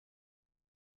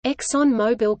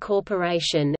ExxonMobil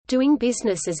Corporation, doing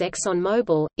business as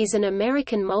ExxonMobil, is an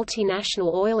American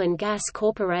multinational oil and gas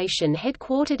corporation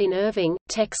headquartered in Irving,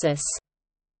 Texas.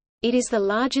 It is the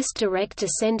largest direct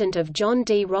descendant of John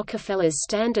D. Rockefeller's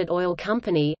Standard Oil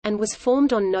Company, and was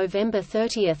formed on November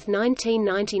 30,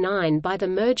 1999 by the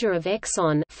merger of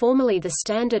Exxon, formerly the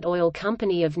Standard Oil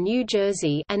Company of New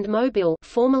Jersey, and Mobil,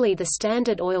 formerly the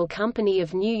Standard Oil Company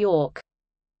of New York.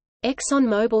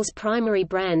 ExxonMobil's primary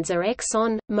brands are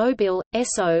Exxon, Mobil,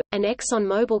 Esso, and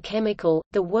ExxonMobil Chemical,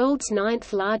 the world's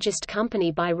ninth largest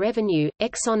company by revenue.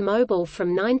 ExxonMobil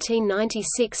from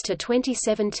 1996 to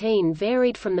 2017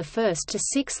 varied from the first to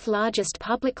sixth largest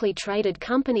publicly traded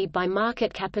company by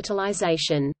market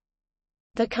capitalization.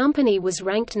 The company was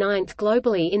ranked ninth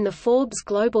globally in the Forbes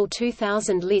Global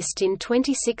 2000 list in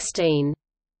 2016.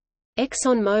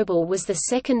 ExxonMobil was the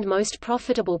second most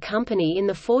profitable company in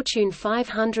the Fortune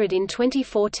 500 in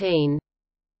 2014.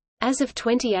 As of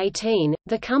 2018,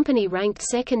 the company ranked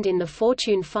second in the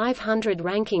Fortune 500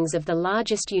 rankings of the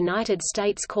largest United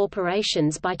States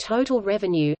corporations by total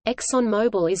revenue.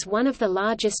 ExxonMobil is one of the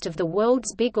largest of the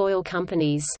world's big oil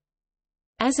companies.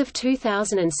 As of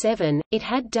 2007, it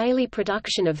had daily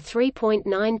production of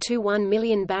 3.921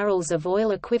 million barrels of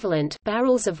oil equivalent,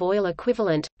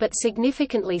 but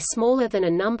significantly smaller than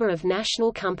a number of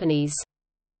national companies.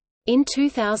 In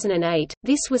 2008,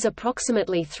 this was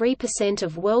approximately 3%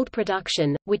 of world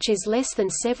production, which is less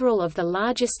than several of the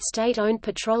largest state-owned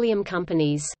petroleum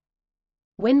companies.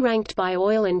 When ranked by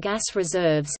oil and gas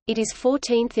reserves, it is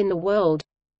 14th in the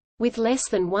world—with less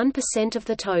than 1% of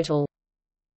the total.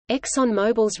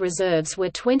 ExxonMobil's reserves were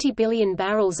 20 billion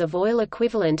barrels of oil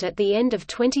equivalent at the end of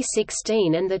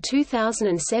 2016, and the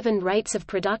 2007 rates of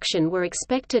production were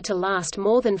expected to last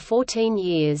more than 14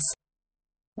 years.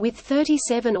 With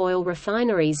 37 oil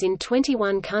refineries in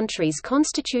 21 countries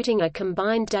constituting a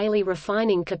combined daily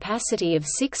refining capacity of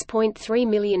 6.3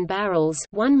 million barrels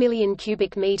 1 million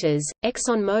cubic meters,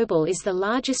 ExxonMobil is the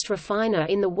largest refiner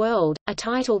in the world, a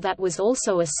title that was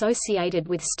also associated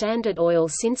with Standard Oil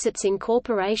since its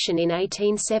incorporation in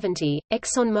 1870.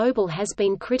 ExxonMobil has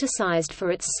been criticized for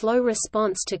its slow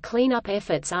response to cleanup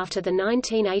efforts after the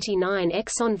 1989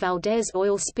 Exxon Valdez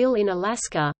oil spill in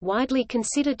Alaska, widely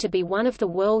considered to be one of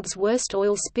the world's worst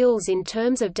oil spills in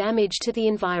terms of damage to the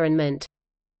environment.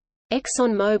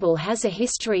 ExxonMobil has a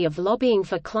history of lobbying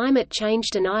for climate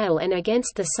change denial and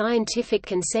against the scientific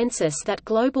consensus that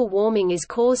global warming is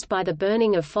caused by the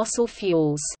burning of fossil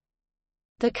fuels.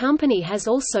 The company has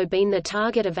also been the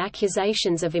target of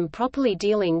accusations of improperly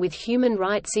dealing with human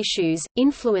rights issues,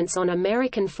 influence on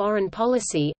American foreign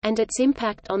policy, and its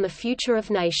impact on the future of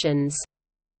nations.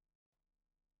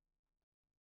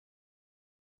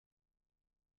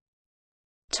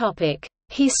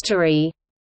 History.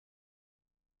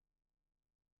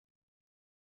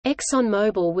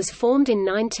 ExxonMobil was formed in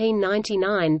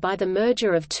 1999 by the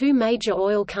merger of two major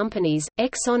oil companies,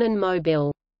 Exxon and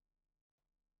Mobil.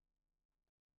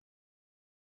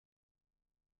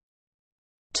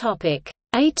 Topic: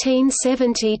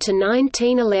 1870 to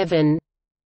 1911.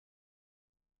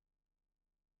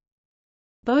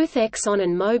 Both Exxon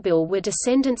and Mobil were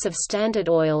descendants of Standard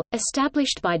Oil,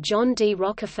 established by John D.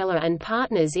 Rockefeller and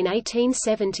Partners in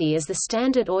 1870 as the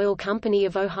Standard Oil Company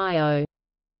of Ohio.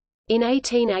 In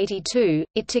 1882,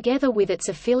 it together with its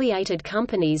affiliated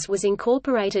companies was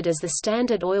incorporated as the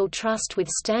Standard Oil Trust, with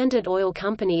Standard Oil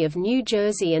Company of New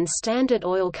Jersey and Standard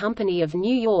Oil Company of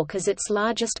New York as its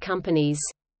largest companies.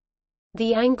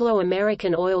 The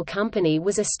Anglo-American Oil Company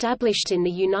was established in the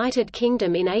United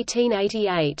Kingdom in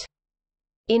 1888.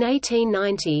 In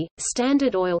 1890,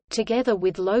 Standard Oil, together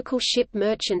with local ship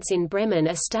merchants in Bremen,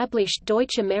 established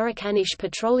Deutsche Amerikanische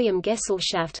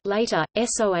Petroleumgesellschaft, later,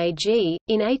 Esso AG.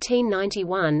 In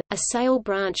 1891, a sale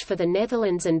branch for the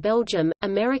Netherlands and Belgium,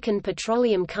 American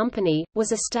Petroleum Company,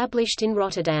 was established in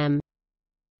Rotterdam.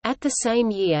 At the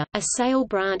same year, a sale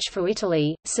branch for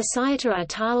Italy, Società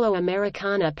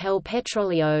Italo-Americana pel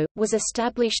Petrolio, was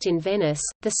established in Venice.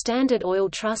 The Standard Oil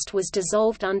Trust was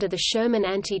dissolved under the Sherman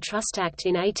Antitrust Act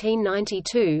in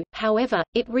 1892, however,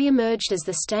 it re-emerged as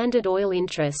the Standard Oil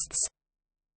Interests.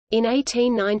 In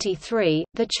 1893,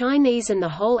 the Chinese and the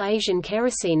whole Asian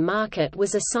kerosene market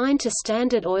was assigned to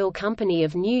Standard Oil Company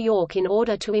of New York in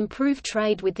order to improve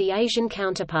trade with the Asian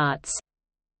counterparts.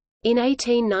 In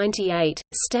 1898,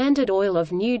 Standard Oil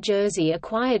of New Jersey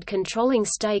acquired controlling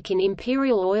stake in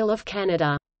Imperial Oil of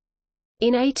Canada.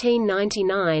 In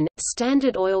 1899,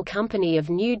 Standard Oil Company of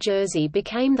New Jersey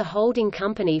became the holding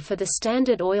company for the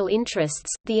Standard Oil Interests.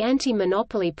 The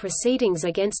anti-monopoly proceedings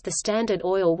against the Standard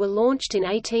Oil were launched in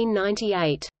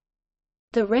 1898.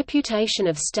 The reputation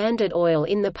of Standard Oil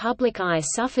in the public eye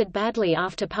suffered badly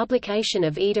after publication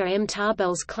of Ida M.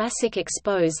 Tarbell's classic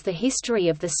Expose the History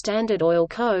of the Standard Oil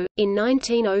Co., in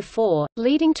 1904,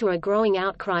 leading to a growing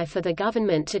outcry for the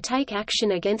government to take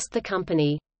action against the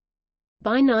company.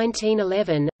 By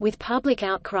 1911, with public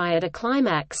outcry at a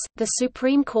climax, the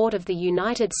Supreme Court of the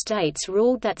United States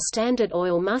ruled that Standard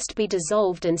Oil must be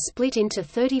dissolved and split into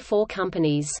 34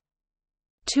 companies.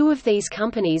 Two of these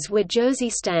companies were Jersey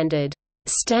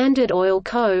Standard Oil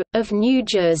Co., of New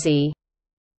Jersey,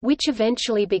 which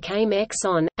eventually became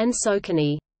Exxon, and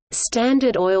Sakhalin-I,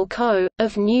 Standard Oil Co.,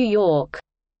 of New York,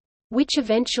 which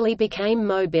eventually became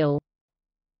Mobil.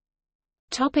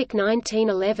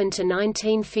 1911 to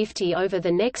 1950. Over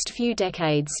the next few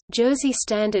decades, Jersey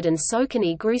Standard and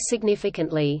Sakhalin-I grew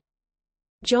significantly.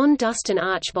 John Dustin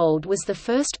Archbold was the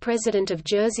first president of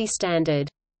Jersey Standard.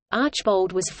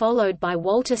 Archbold was followed by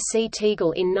Walter C.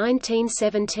 Teagle in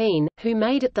 1917, who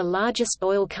made it the largest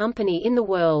oil company in the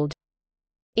world.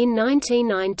 In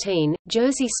 1919,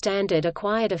 Jersey Standard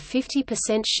acquired a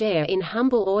 50% share in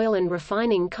Humble Oil and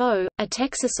Refining Co., a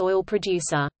Texas oil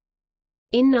producer.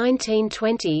 In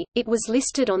 1920, it was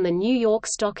listed on the New York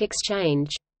Stock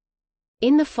Exchange.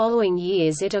 In the following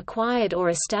years it acquired or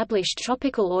established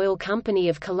Tropical Oil Company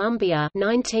of Colombia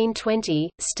 1920,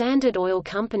 Standard Oil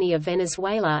Company of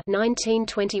Venezuela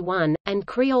 1921, and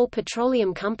Creole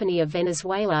Petroleum Company of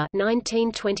Venezuela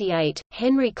 1928.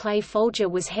 Henry Clay Folger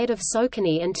was head of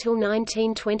Sakhalin-I until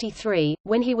 1923,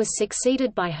 when he was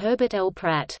succeeded by Herbert L.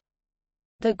 Pratt.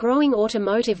 The growing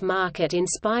automotive market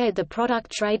inspired the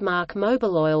product trademark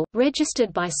Mobil Oil,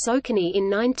 registered by Sakhalin-I in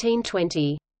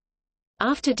 1920.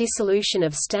 After dissolution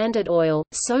of Standard Oil,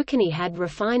 Sakhalin-I had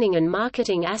refining and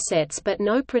marketing assets but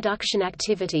no production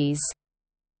activities.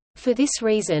 For this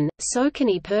reason,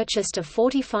 Sakhalin-I purchased a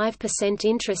 45%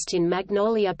 interest in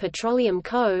Magnolia Petroleum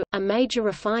Co., a major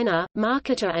refiner,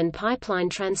 marketer and pipeline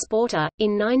transporter,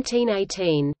 in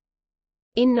 1918.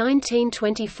 In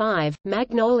 1925,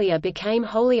 Magnolia became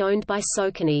wholly owned by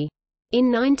Sakhalin-I.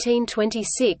 In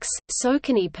 1926,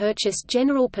 Sakhalin-I purchased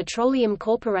General Petroleum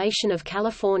Corporation of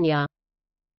California.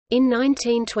 In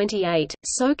 1928,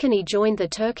 Sakhalin-I joined the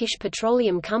Turkish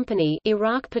Petroleum Company,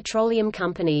 Iraq Petroleum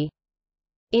Company.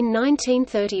 In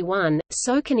 1931,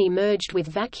 Sakhalin-I merged with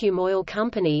Vacuum Oil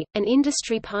Company, an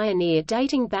industry pioneer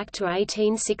dating back to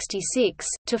 1866,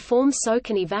 to form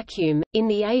Sakhalin-I Vacuum. In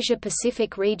the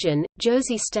Asia-Pacific region,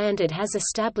 Jersey Standard has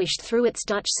established through its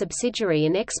Dutch subsidiary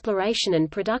an exploration and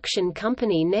production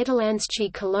company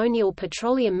Nederlandsche Kolonial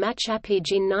Petroleum Maatschappij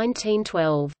in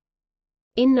 1912.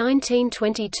 In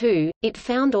 1922, it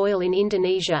found oil in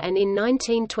Indonesia and in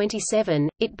 1927,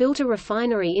 it built a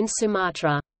refinery in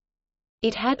Sumatra.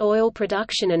 It had oil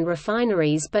production and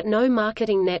refineries but no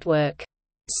marketing network.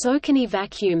 Sakhalin-I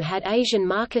Vacuum had Asian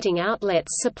marketing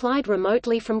outlets supplied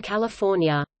remotely from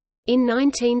California. In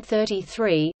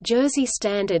 1933, Jersey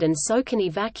Standard and Sakhalin-I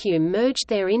Vacuum merged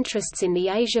their interests in the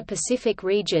Asia-Pacific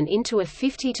region into a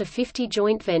 50-50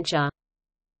 joint venture.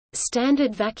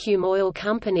 Standard Vacuum Oil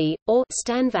Company, or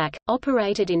Stanvac,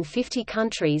 operated in 50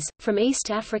 countries, from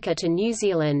East Africa to New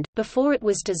Zealand, before it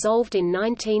was dissolved in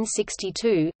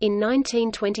 1962. In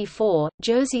 1924,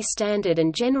 Jersey Standard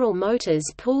and General Motors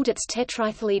pooled its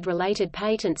tetraethylene-related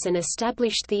patents and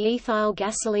established the Ethyl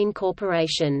Gasoline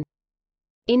Corporation.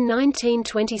 In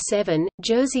 1927,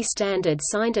 Jersey Standard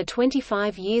signed a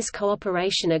 25 years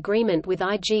cooperation agreement with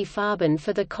IG Farben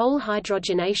for the coal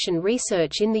hydrogenation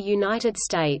research in the United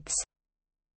States.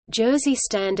 Jersey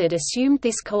Standard assumed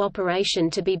this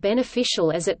cooperation to be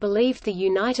beneficial as it believed the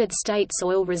United States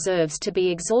oil reserves to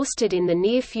be exhausted in the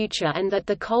near future and that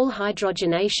the coal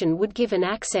hydrogenation would give an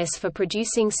access for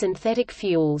producing synthetic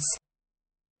fuels.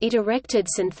 It erected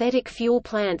synthetic fuel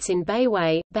plants in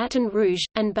Bayway, Baton Rouge,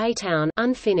 and Baytown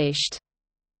unfinished.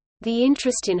 The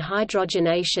interest in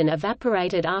hydrogenation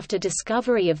evaporated after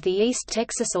discovery of the East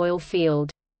Texas oil field.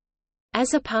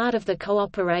 As a part of the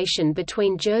cooperation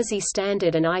between Jersey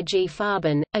Standard and IG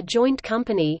Farben, a joint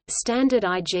company, Standard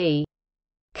IG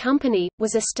Company,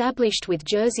 was established with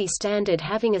Jersey Standard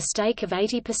having a stake of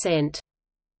 80%.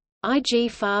 IG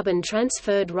Farben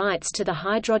transferred rights to the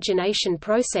hydrogenation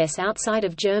process outside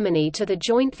of Germany to the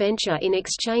joint venture in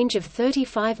exchange of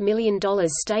 $35 million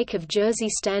stake of Jersey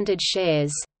Standard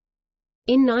shares.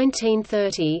 In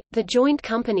 1930, the joint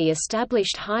company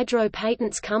established Hydro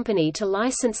Patents Company to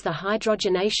license the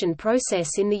hydrogenation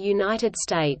process in the United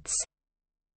States.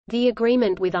 The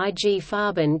agreement with IG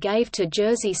Farben gave to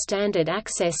Jersey Standard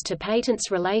access to patents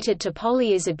related to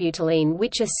polyisobutylene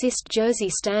which assist Jersey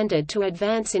Standard to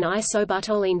advance in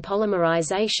isobutylene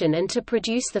polymerization and to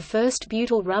produce the first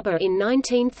butyl rubber in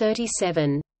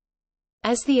 1937.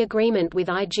 As the agreement with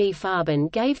IG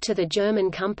Farben gave to the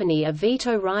German company a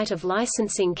veto right of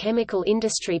licensing chemical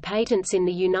industry patents in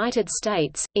the United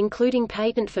States, including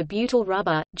patent for butyl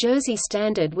rubber, Jersey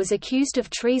Standard was accused of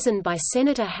treason by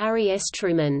Senator Harry S.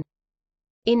 Truman.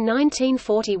 In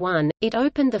 1941, it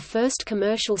opened the first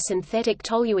commercial synthetic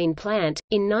toluene plant.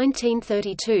 In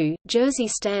 1932, Jersey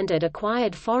Standard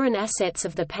acquired foreign assets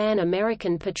of the Pan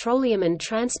American Petroleum and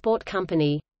Transport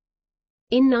Company.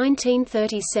 In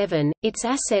 1937, its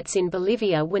assets in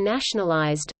Bolivia were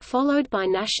nationalized, followed by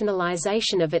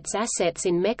nationalization of its assets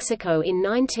in Mexico in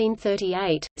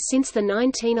 1938. Since the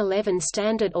 1911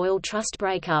 Standard Oil Trust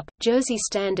breakup, Jersey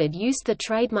Standard used the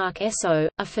trademark ESSO,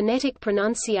 a phonetic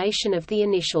pronunciation of the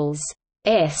initials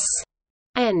S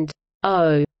and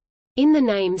O in the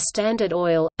name Standard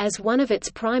Oil, as one of its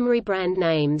primary brand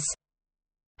names.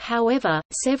 However,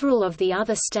 several of the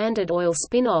other Standard Oil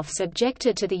spin-offs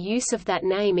objected to the use of that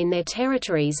name in their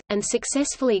territories, and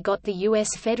successfully got the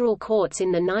U.S. federal courts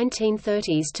in the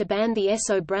 1930s to ban the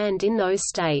ESSO brand in those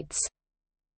states.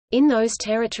 In those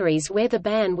territories where the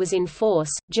ban was in force,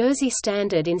 Jersey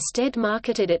Standard instead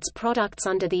marketed its products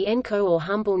under the Enco or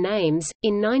Humble names.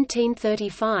 In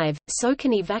 1935,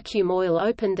 Sakhalin-I Vacuum Oil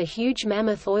opened the huge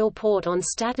Mammoth Oil Port on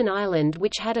Staten Island,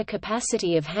 which had a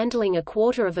capacity of handling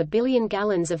 250 million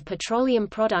gallons of petroleum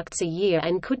products a year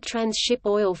and could transship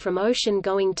oil from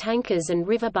ocean-going tankers and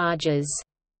river barges.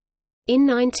 In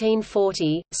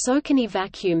 1940, Sakhalin-I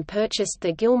Vacuum purchased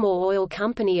the Gilmore Oil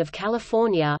Company of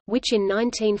California, which in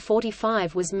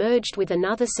 1945 was merged with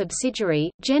another subsidiary,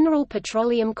 General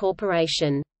Petroleum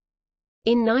Corporation.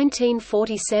 In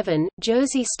 1947,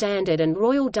 Jersey Standard and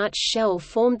Royal Dutch Shell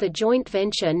formed the joint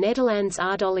venture Nederlands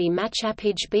Aardolie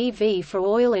Maatschappij BV for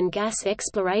oil and gas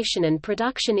exploration and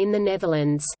production in the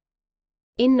Netherlands.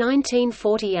 In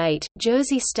 1948,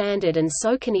 Jersey Standard and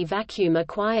Sakhalin-I Vacuum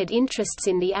acquired interests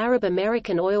in the Arab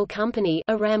American Oil Company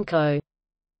Aramco.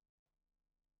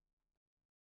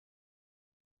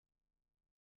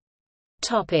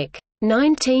 Topic: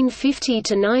 1950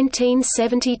 to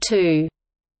 1972.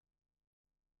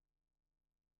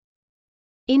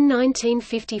 In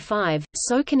 1955,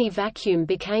 Sakhalin-I Vacuum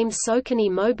became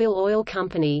ExxonMobil Oil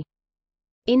Company.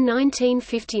 In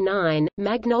 1959,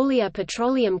 Magnolia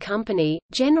Petroleum Company,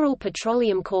 General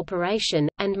Petroleum Corporation,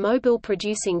 and Mobil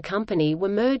Producing Company were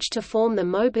merged to form the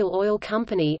Mobil Oil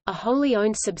Company, a wholly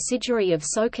owned subsidiary of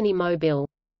ExxonMobil.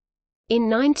 In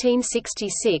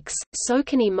 1966,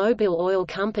 ExxonMobil Oil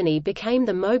Company became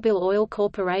the Mobil Oil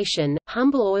Corporation.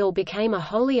 Humble Oil became a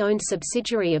wholly owned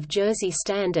subsidiary of Jersey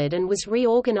Standard and was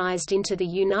reorganized into the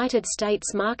United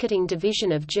States Marketing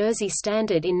Division of Jersey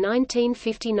Standard in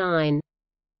 1959.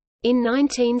 In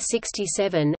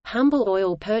 1967, Humble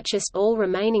Oil purchased all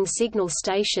remaining signal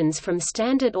stations from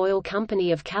Standard Oil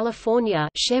Company of California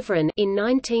Chevron. In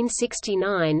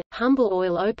 1969, Humble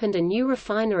Oil opened a new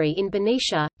refinery in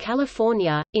Benicia,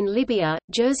 California. In Libya,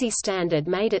 Jersey Standard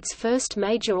made its first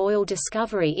major oil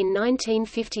discovery in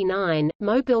 1959.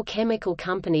 Mobil Chemical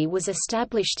Company was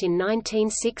established in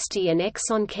 1960 and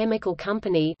Exxon Chemical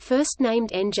Company, first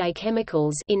named NJ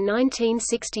Chemicals, in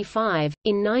 1965.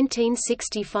 In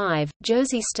 1965,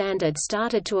 Jersey Standard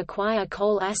started to acquire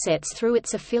coal assets through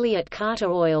its affiliate Carter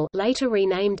Oil, later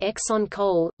renamed Exxon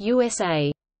Coal,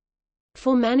 USA.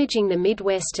 For managing the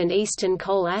Midwest and Eastern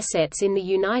coal assets in the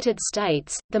United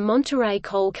States, the Monterey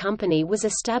Coal Company was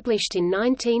established in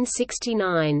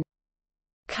 1969.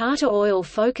 Carter Oil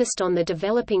focused on the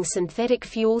developing synthetic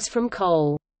fuels from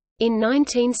coal. In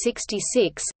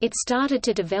 1966, it started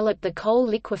to develop the coal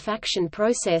liquefaction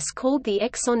process called the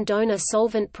Exxon donor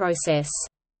solvent process.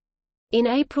 In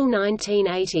April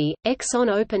 1980, Exxon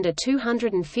opened a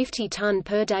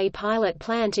 250-ton-per-day pilot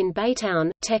plant in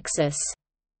Baytown, Texas.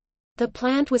 The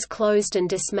plant was closed and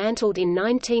dismantled in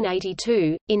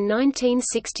 1982. In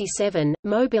 1967,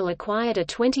 Mobil acquired a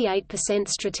 28%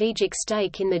 strategic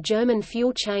stake in the German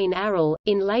fuel chain Aral.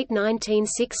 In late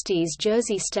 1960s,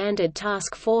 Jersey Standard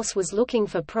Task Force was looking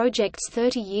for projects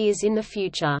 30 years in the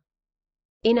future.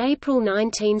 In April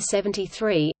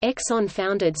 1973, Exxon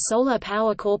founded Solar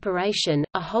Power Corporation,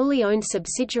 a wholly owned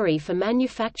subsidiary for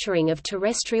manufacturing of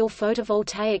terrestrial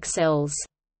photovoltaic cells.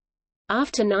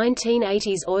 After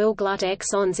 1980's oil glut,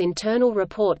 Exxon's internal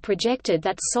report projected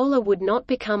that solar would not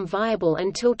become viable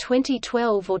until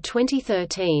 2012 or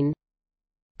 2013.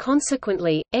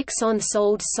 Consequently, Exxon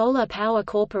sold Solar Power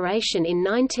Corporation in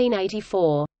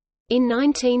 1984. In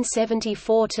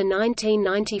 1974 to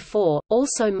 1994,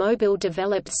 also Mobil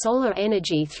developed solar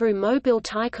energy through Mobil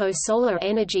Tyco Solar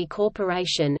Energy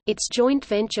Corporation, its joint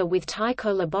venture with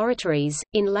Tyco Laboratories.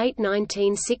 In late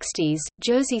 1960s,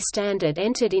 Jersey Standard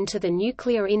entered into the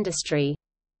nuclear industry.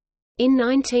 In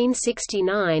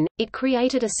 1969, it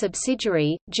created a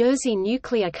subsidiary, Jersey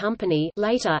Nuclear Company,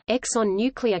 later, Exxon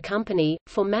Nuclear Company,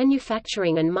 for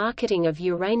manufacturing and marketing of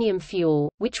uranium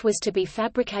fuel, which was to be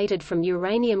fabricated from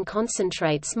uranium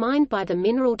concentrates mined by the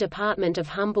Mineral Department of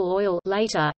Humble Oil,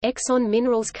 later, Exxon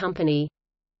Minerals Company.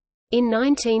 In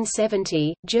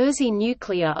 1970, Jersey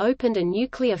Nuclear opened a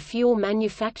nuclear fuel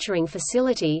manufacturing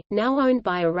facility, now owned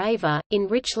by Areva, in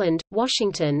Richland,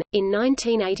 Washington. In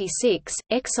 1986,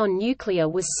 Exxon Nuclear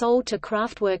was sold to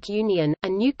Kraftwerk Union, a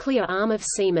nuclear arm of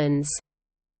Siemens.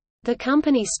 The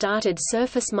company started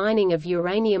surface mining of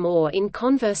uranium ore in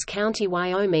Converse County,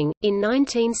 Wyoming, in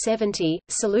 1970,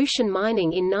 solution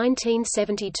mining in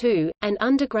 1972, and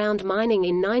underground mining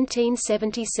in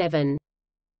 1977.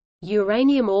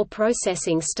 Uranium ore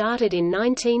processing started in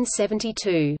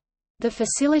 1972. The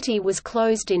facility was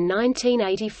closed in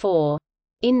 1984.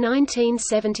 In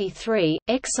 1973,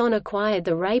 Exxon acquired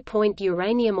the Ray Point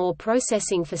uranium ore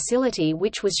processing facility,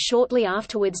 which was shortly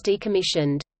afterwards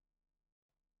decommissioned.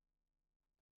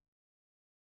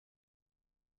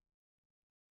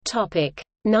 Topic: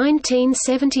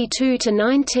 1972 to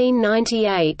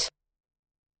 1998.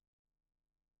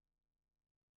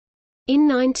 In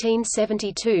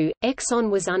 1972,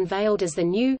 Exxon was unveiled as the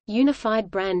new, unified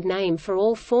brand name for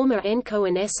all former Enco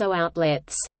and Esso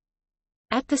outlets.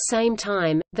 At the same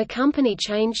time, the company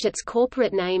changed its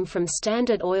corporate name from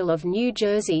Standard Oil of New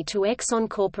Jersey to Exxon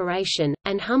Corporation,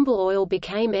 and Humble Oil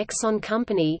became Exxon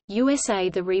Company, USA.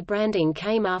 The rebranding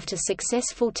came after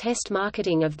successful test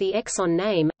marketing of the Exxon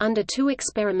name, under two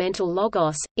experimental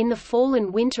logos, in the fall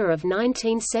and winter of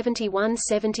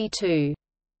 1971–72.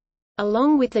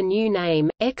 Along with the new name,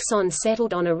 Exxon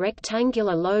settled on a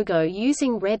rectangular logo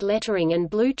using red lettering and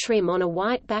blue trim on a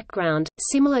white background,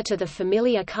 similar to the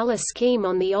familiar color scheme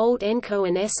on the old Enco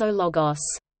and Esso logos.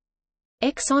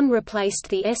 Exxon replaced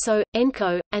the Esso,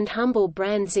 Enco, and Humble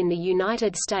brands in the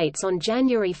United States on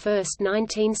January 1,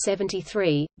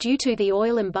 1973. Due to the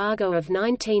oil embargo of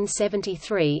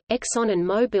 1973, Exxon and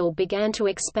Mobil began to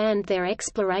expand their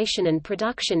exploration and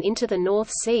production into the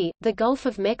North Sea, the Gulf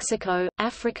of Mexico,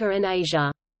 Africa and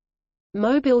Asia.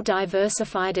 Mobil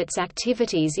diversified its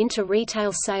activities into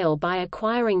retail sale by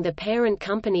acquiring the parent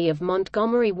company of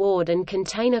Montgomery Ward and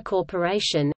Container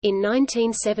Corporation. In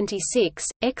 1976,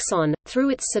 Exxon, through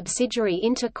its subsidiary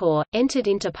Intercor, entered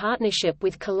into partnership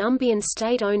with Colombian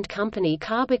state-owned company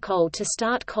Carbacol to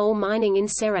start coal mining in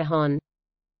Cerrejón.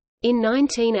 In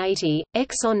 1980,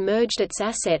 Exxon merged its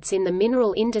assets in the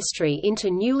mineral industry into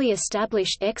newly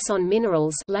established Exxon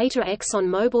Minerals, later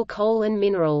ExxonMobil Coal and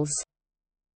Minerals.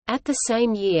 At the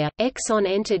same year, Exxon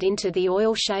entered into the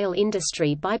oil shale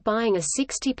industry by buying a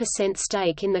 60%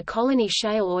 stake in the Colony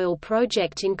Shale Oil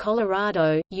Project in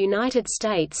Colorado, United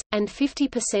States, and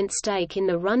 50% stake in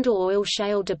the Rundle Oil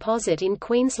Shale Deposit in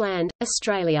Queensland,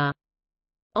 Australia.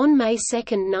 On May 2,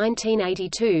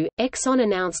 1982, Exxon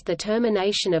announced the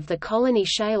termination of the Colony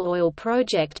Shale Oil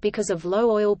Project because of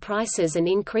low oil prices and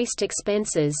increased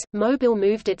expenses. Mobil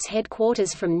moved its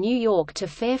headquarters from New York to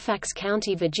Fairfax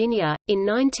County, Virginia, in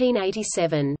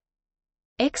 1987.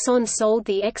 Exxon sold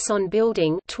the Exxon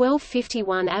Building,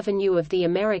 1251 Avenue of the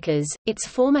Americas, its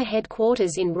former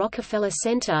headquarters in Rockefeller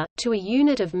Center, to a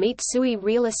unit of Mitsui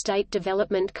Real Estate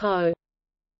Development Co.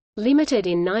 Limited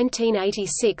in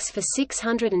 1986 for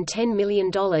 $610 million,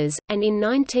 and in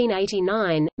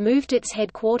 1989, moved its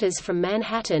headquarters from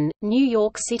Manhattan, New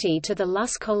York City to the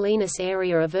Las Colinas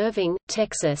area of Irving,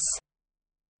 Texas.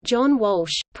 John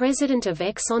Walsh, president of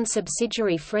Exxon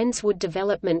subsidiary Friendswood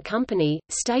Development Company,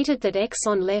 stated that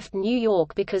Exxon left New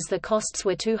York because the costs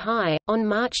were too high. On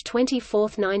March 24,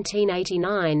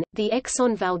 1989, the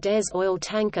Exxon Valdez oil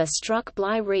tanker struck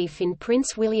Bligh Reef in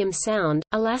Prince William Sound,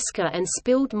 Alaska and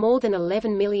spilled more than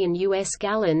 11 million U.S.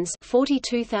 gallons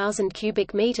 (42,000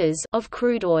 cubic meters) of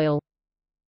crude oil.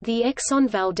 The Exxon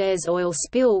Valdez oil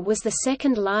spill was the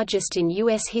second largest in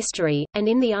U.S. history, and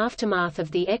in the aftermath of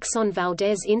the Exxon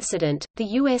Valdez incident, the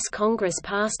U.S. Congress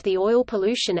passed the Oil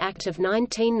Pollution Act of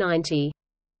 1990.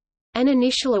 An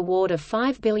initial award of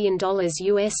 $5 billion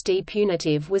USD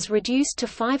punitive was reduced to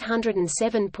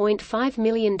 $507.5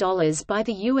 million by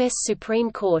the U.S.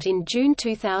 Supreme Court in June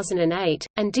 2008,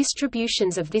 and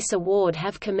distributions of this award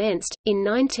have commenced. In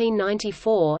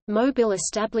 1994, Mobil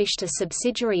established a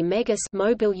subsidiary Megas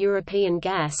Mobil European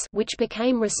Gas, which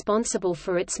became responsible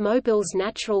for its Mobil's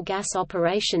natural gas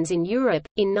operations in Europe.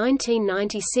 In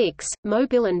 1996,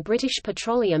 Mobil and British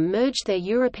Petroleum merged their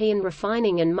European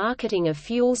refining and marketing of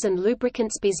fuels and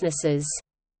lubricants businesses.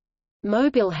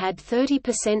 Mobil had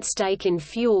 30% stake in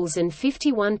fuels and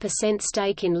 51%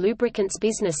 stake in lubricants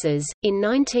businesses. In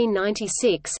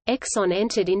 1996, Exxon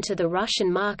entered into the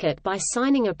Russian market by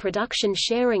signing a production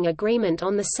sharing agreement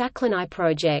on the Sakhalin-I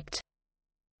project.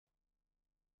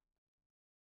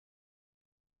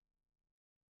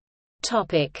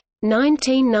 Topic: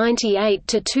 1998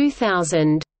 to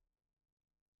 2000.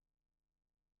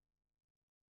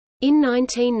 In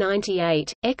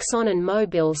 1998, Exxon and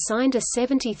Mobil signed a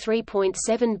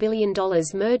 $73.7 billion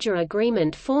merger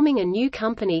agreement forming a new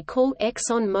company called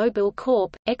ExxonMobil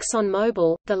Corp.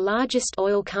 ExxonMobil, the largest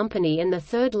oil company and the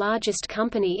third largest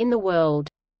company in the world.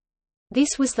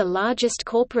 This was the largest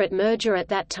corporate merger at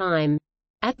that time.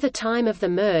 At the time of the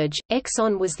merge,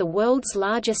 Exxon was the world's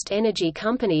largest energy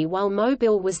company while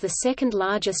Mobil was the second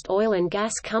largest oil and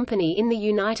gas company in the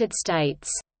United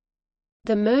States.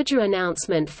 The merger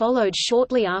announcement followed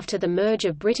shortly after the merge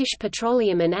of British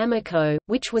Petroleum and Amoco,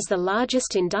 which was the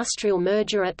largest industrial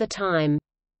merger at the time.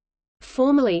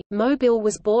 Formerly, Mobil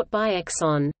was bought by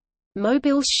Exxon.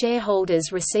 Mobil's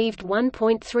shareholders received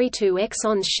 1.32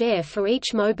 Exxon's share for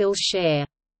each Mobil's share.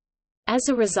 As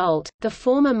a result, the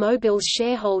former Mobil's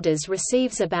shareholders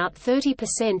receives about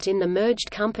 30% in the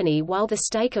merged company while the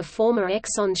stake of former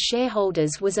Exxon's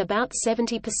shareholders was about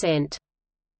 70%.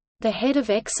 The head of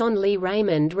Exxon, Lee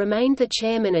Raymond, remained the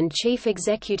chairman and chief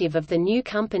executive of the new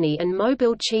company, and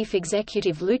Mobil chief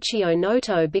executive Lucio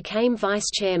Noto became vice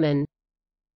chairman.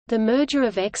 The merger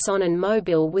of Exxon and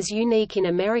Mobil was unique in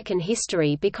American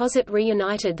history because it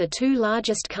reunited the two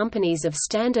largest companies of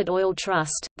Standard Oil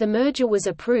Trust. The merger was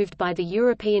approved by the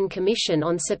European Commission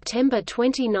on September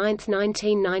 29,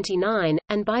 1999,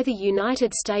 and by the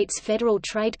United States Federal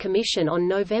Trade Commission on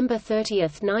November 30,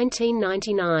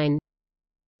 1999.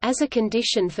 As a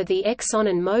condition for the Exxon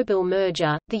and Mobil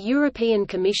merger, the European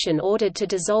Commission ordered to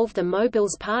dissolve the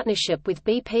Mobil's partnership with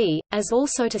BP, as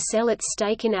also to sell its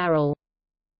stake in Aral.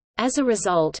 As a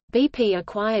result, BP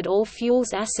acquired all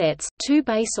fuels assets, 2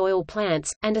 base oil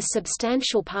plants, and a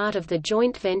substantial part of the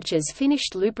joint venture's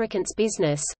finished lubricants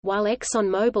business, while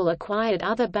ExxonMobil acquired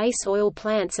other base oil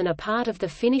plants and a part of the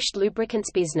finished lubricants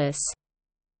business.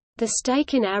 The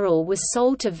stake in Aral was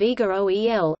sold to Vega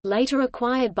OEL, later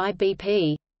acquired by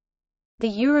BP. The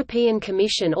European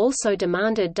Commission also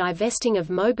demanded divesting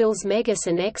of Mobil's Megas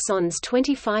and Exxon's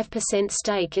 25%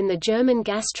 stake in the German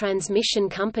gas transmission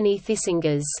company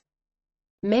Thyssengas.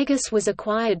 Megas was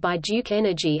acquired by Duke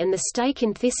Energy and the stake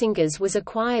in Thyssengas was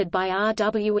acquired by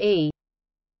RWE.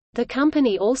 The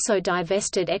company also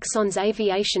divested Exxon's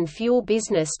aviation fuel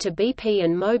business to BP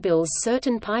and Mobil's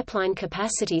certain pipeline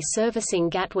capacity servicing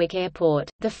Gatwick Airport.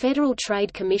 The Federal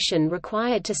Trade Commission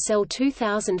required to sell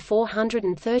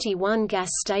 2,431 gas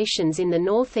stations in the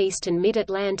Northeast and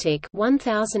Mid-Atlantic,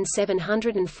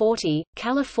 1,740,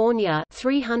 California,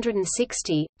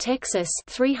 360, Texas,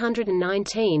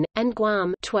 319, and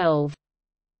Guam, 12.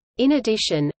 In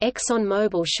addition,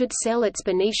 ExxonMobil should sell its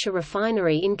Benicia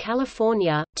refinery in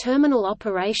California, terminal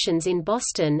operations in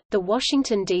Boston, the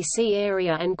Washington, D.C.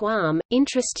 area and Guam,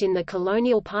 interest in the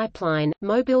Colonial Pipeline,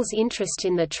 Mobil's interest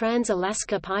in the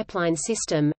Trans-Alaska Pipeline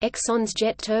System, Exxon's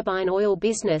jet turbine oil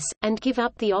business, and give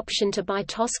up the option to buy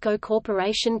Tosco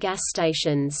Corporation gas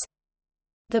stations.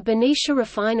 The Benicia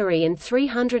refinery and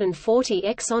 340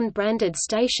 Exxon-branded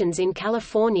stations in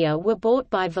California were bought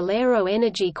by Valero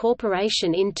Energy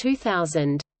Corporation in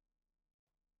 2000.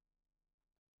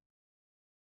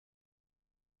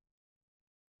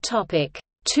 Topic: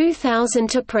 2000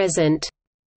 to present.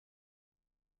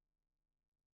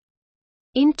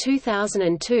 In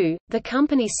 2002, the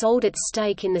company sold its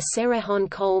stake in the Cerrejón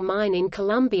coal mine in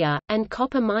Colombia, and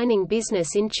copper mining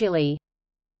business in Chile.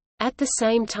 At the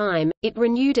same time, it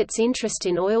renewed its interest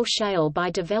in oil shale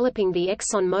by developing the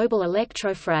ExxonMobil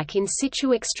electrofrac in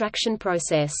situ extraction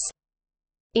process.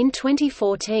 In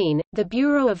 2014, the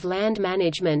Bureau of Land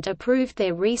Management approved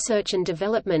their research and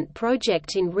development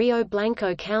project in Rio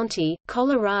Blanco County,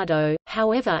 Colorado.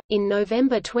 However, in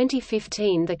November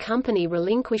 2015 the company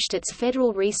relinquished its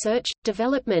federal research,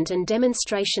 development and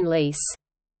demonstration lease.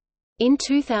 In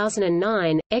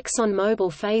 2009,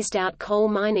 ExxonMobil phased out coal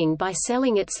mining by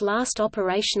selling its last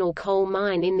operational coal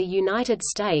mine in the United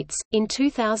States. In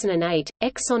 2008,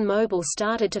 ExxonMobil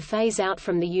started to phase out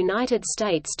from the United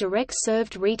States direct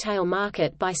served retail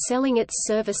market by selling its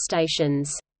service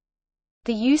stations.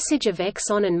 The usage of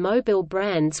Exxon and Mobil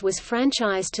brands was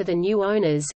franchised to the new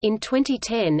owners. In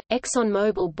 2010,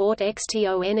 ExxonMobil bought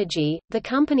XTO Energy. The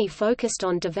company focused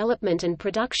on development and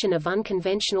production of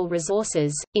unconventional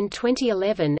resources. In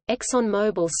 2011,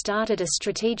 ExxonMobil started a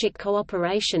strategic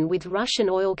cooperation with Russian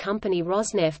oil company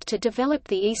Rosneft to develop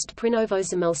the East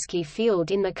Prinovozemelsky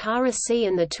field in the Kara Sea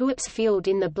and the Tuapse field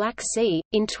in the Black Sea.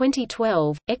 In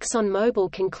 2012,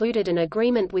 ExxonMobil concluded an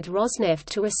agreement with Rosneft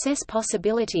to assess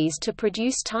possibilities to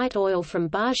produce tight oil from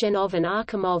Bazhenov and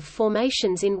Arkhimov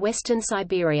formations in western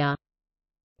Siberia.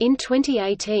 In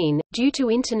 2018, due to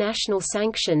international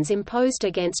sanctions imposed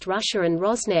against Russia and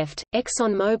Rosneft,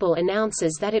 ExxonMobil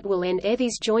announces that it will end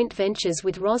these joint ventures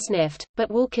with Rosneft,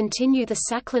 but will continue the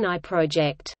Sakhalin-I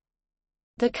project.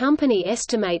 The company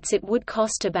estimates it would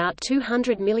cost about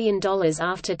 $200 million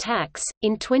after tax.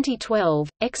 In 2012,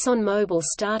 ExxonMobil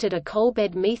started a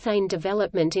coalbed methane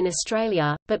development in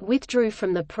Australia, but withdrew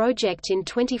from the project in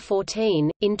 2014.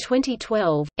 In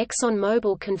 2012,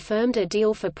 ExxonMobil confirmed a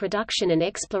deal for production and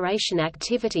exploration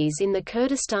activities in the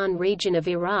Kurdistan region of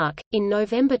Iraq. In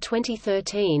November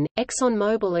 2013,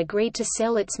 ExxonMobil agreed to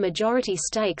sell its majority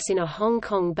stakes in a Hong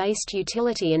Kong-based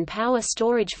utility and power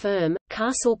storage firm,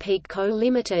 Castle Peak Co.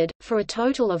 Limited, for a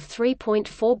total of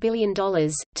 $3.4 billion,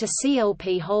 to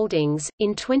CLP Holdings.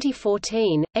 In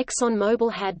 2014,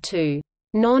 ExxonMobil had two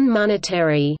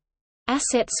non-monetary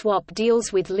asset swap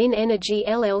deals with Lin Energy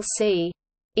LLC.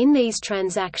 In these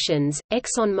transactions,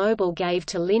 ExxonMobil gave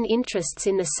to Lin interests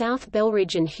in the South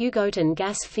Belridge and Hugoton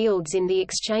gas fields in the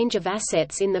exchange of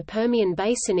assets in the Permian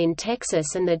Basin in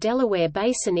Texas and the Delaware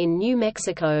Basin in New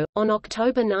Mexico. On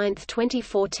October 9,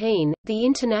 2014, the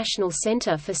International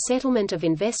Center for Settlement of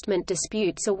Investment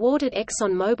Disputes awarded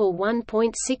ExxonMobil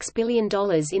 $1.6 billion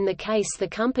in the case the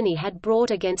company had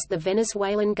brought against the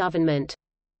Venezuelan government.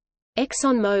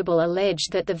 ExxonMobil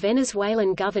alleged that the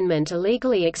Venezuelan government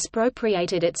illegally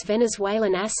expropriated its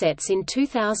Venezuelan assets in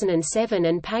 2007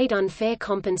 and paid unfair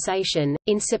compensation.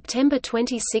 In September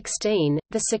 2016,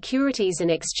 the Securities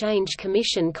and Exchange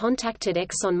Commission contacted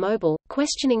ExxonMobil,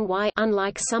 questioning why,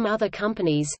 unlike some other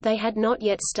companies, they had not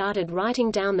yet started writing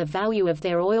down the value of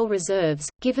their oil reserves,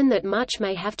 given that much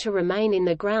may have to remain in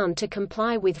the ground to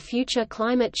comply with future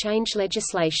climate change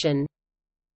legislation.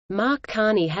 Mark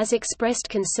Carney has expressed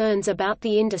concerns about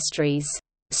the industry's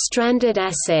stranded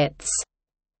assets.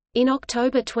 In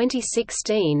October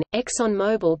 2016,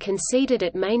 ExxonMobil conceded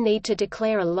it may need to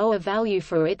declare a lower value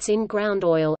for its in-ground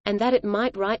oil, and that it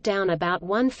might write down about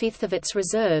one-fifth of its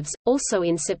reserves. Also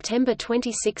in September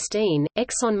 2016,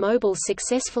 ExxonMobil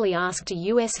successfully asked a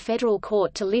U.S. federal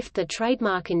court to lift the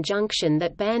trademark injunction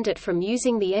that banned it from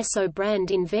using the Esso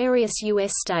brand in various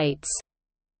U.S. states.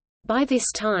 By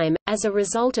this time, as a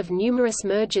result of numerous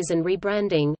mergers and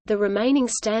rebranding, the remaining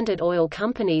Standard Oil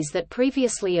companies that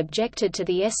previously objected to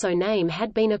the Esso name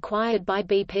had been acquired by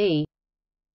BP.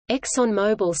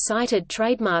 ExxonMobil cited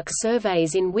trademark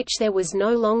surveys in which there was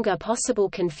no longer possible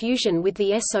confusion with the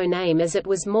Esso name as it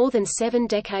was more than 7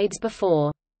 decades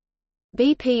before.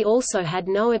 BP also had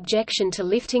no objection to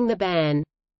lifting the ban.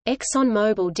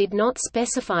 ExxonMobil did not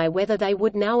specify whether they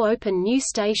would now open new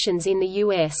stations in the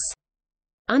U.S.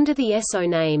 Under the Esso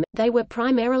name, they were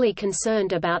primarily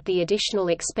concerned about the additional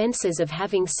expenses of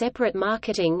having separate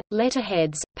marketing,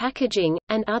 letterheads, packaging,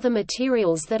 and other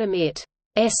materials that emit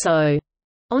Esso.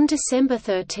 On December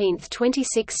 13,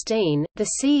 2016, the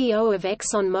CEO of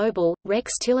ExxonMobil,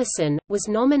 Rex Tillerson, was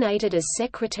nominated as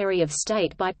Secretary of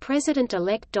State by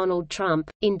President-elect Donald Trump.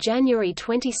 In January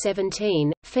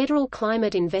 2017, federal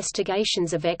climate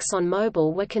investigations of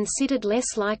ExxonMobil were considered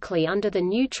less likely under the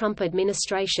new Trump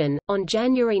administration. On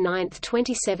January 9,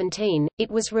 2017,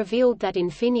 it was revealed that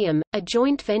Infinium, a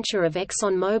joint venture of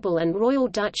ExxonMobil and Royal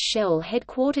Dutch Shell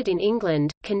headquartered in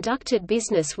England, conducted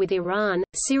business with Iran,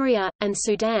 Syria, and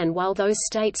Sudan while those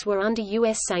states were under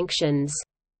U.S. sanctions.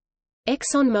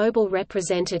 ExxonMobil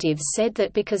representatives said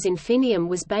that because Infinium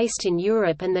was based in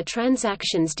Europe and the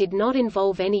transactions did not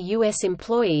involve any U.S.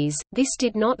 employees, this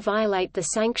did not violate the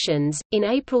sanctions. In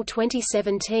April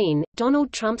 2017,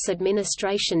 Donald Trump's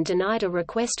administration denied a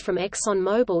request from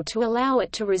ExxonMobil to allow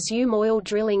it to resume oil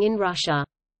drilling in Russia.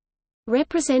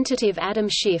 Representative Adam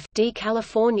Schiff, D.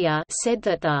 California, said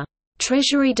that the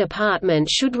Treasury Department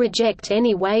should reject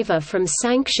any waiver from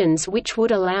sanctions which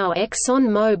would allow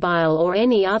ExxonMobil or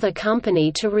any other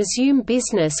company to resume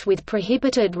business with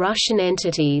prohibited Russian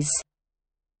entities.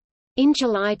 In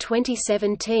July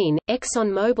 2017,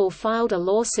 ExxonMobil filed a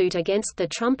lawsuit against the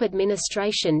Trump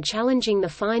administration challenging the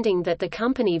finding that the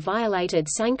company violated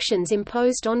sanctions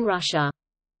imposed on Russia.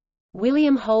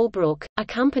 William Holbrook, a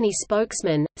company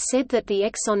spokesman, said that the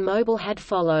ExxonMobil had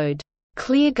followed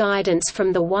clear guidance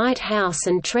from the White House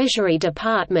and Treasury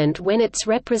Department when its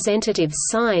representatives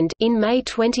signed in May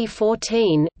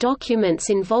 2014 documents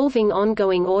involving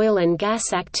ongoing oil and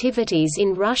gas activities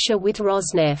in Russia with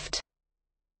Rosneft.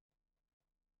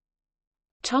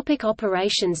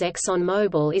 Operations.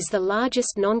 ExxonMobil is the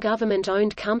largest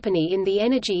non-government-owned company in the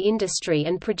energy industry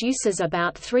and produces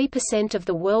about 3% of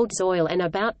the world's oil and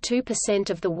about 2%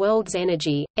 of the world's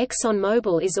energy.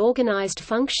 ExxonMobil is organized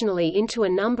functionally into a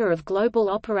number of global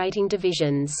operating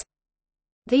divisions.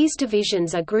 These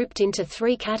divisions are grouped into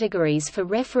three categories for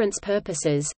reference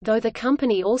purposes, though the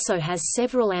company also has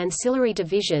several ancillary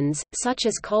divisions, such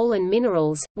as coal and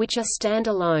minerals, which are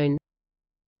stand-alone.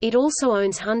 It also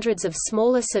owns hundreds of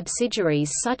smaller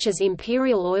subsidiaries such as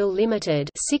Imperial Oil Limited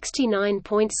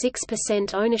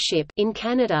 (69.6% ownership) in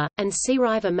Canada, and Sea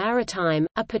River Maritime,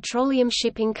 a petroleum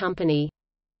shipping company.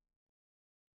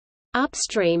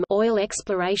 Upstream oil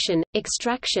exploration,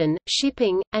 extraction,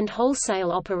 shipping, and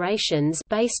wholesale operations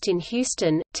based in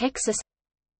Houston, Texas.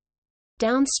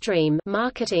 Downstream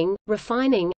marketing,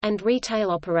 refining, and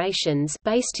retail operations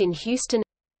based in Houston.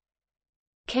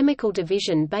 Chemical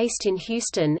division based in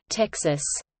Houston, Texas.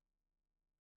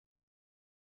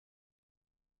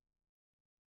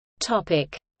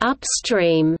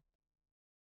 Upstream.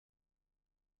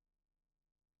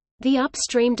 The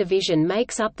Upstream division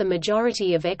makes up the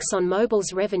majority of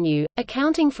ExxonMobil's revenue,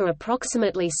 accounting for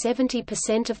approximately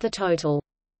 70% of the total.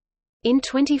 In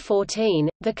 2014,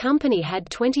 the company had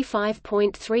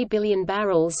 25.3 billion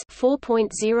barrels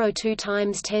 (4.02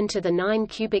 times 10 to the 9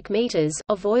 cubic meters)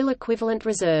 of oil equivalent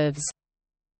reserves.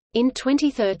 In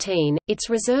 2013,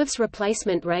 its reserves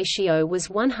replacement ratio was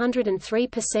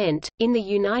 103%. In the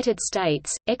United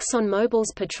States,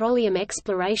 ExxonMobil's petroleum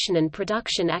exploration and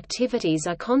production activities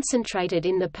are concentrated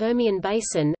in the Permian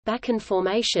Basin, Bakken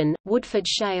Formation, Woodford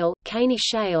Shale, Caney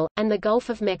Shale, and the Gulf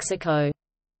of Mexico.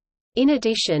 In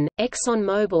addition,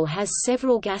 ExxonMobil has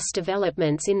several gas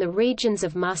developments in the regions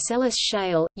of Marcellus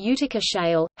Shale, Utica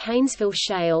Shale, Haynesville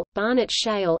Shale, Barnett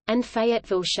Shale, and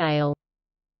Fayetteville Shale.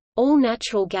 All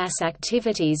natural gas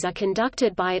activities are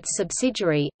conducted by its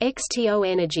subsidiary, XTO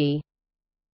Energy.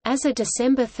 As of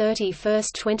December 31,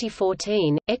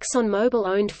 2014, ExxonMobil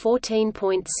owned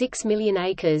 14.6 million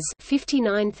acres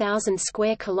 (59,000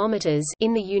 square kilometers)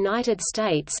 in the United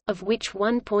States, of which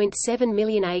 1.7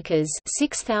 million acres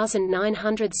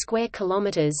 (6,900 square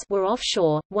kilometers) were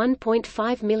offshore,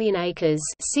 1.5 million acres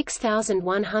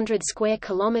 (6,100 square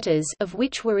kilometers) of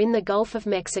which were in the Gulf of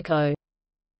Mexico.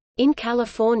 In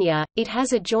California, it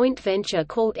has a joint venture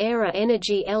called Aera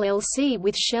Energy LLC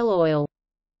with Shell Oil.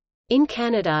 In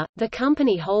Canada, the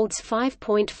company holds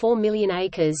 5.4 million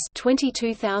acres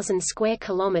 (22,000 square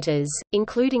kilometers),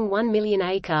 including 1 million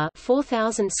acre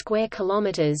 (4,000 square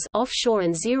kilometers) offshore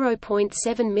and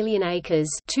 0.7 million acres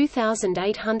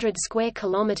 (2,800 square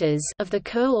kilometers) of the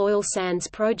Kearl Oil Sands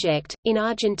project. In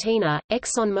Argentina,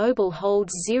 ExxonMobil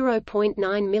holds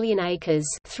 0.9 million acres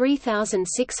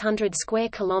 (3,600 square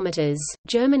kilometers),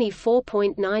 Germany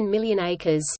 4.9 million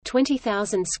acres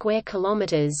 (20,000 square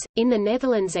kilometers). In the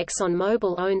Netherlands, ExxonMobil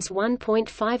owns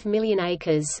 1.5 million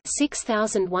acres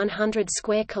 (6,100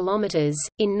 square kilometers).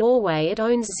 In Norway it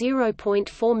owns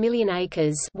 0.4 million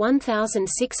acres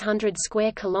 (1,600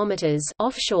 square kilometers)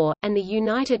 offshore, and the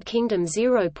United Kingdom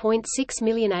 0.6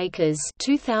 million acres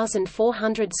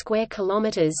 (2,400 square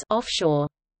kilometers) offshore.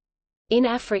 In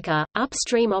Africa,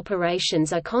 upstream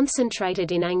operations are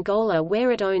concentrated in Angola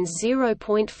where it owns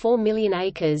 0.4 million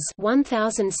acres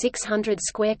 (1,600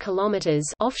 square kilometers)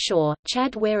 offshore,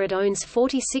 Chad where it owns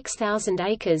 46,000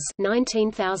 acres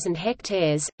 (19,000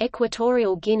 hectares),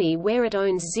 Equatorial Guinea where it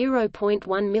owns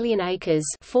 0.1 million acres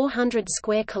 (400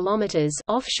 square kilometers)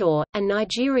 offshore, and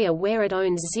Nigeria where it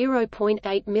owns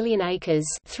 0.8 million acres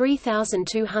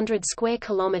 (3,200 square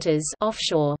kilometers)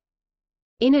 offshore.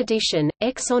 In addition,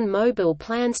 ExxonMobil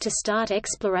plans to start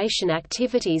exploration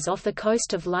activities off the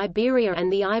coast of Liberia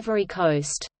and the Ivory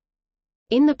Coast.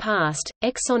 In the past,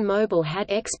 ExxonMobil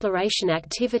had exploration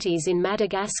activities in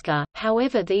Madagascar,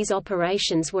 however these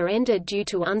operations were ended due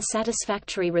to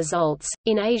unsatisfactory results.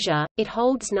 In Asia, it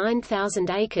holds 9,000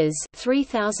 acres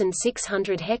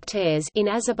 (3,600 hectares) in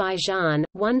Azerbaijan,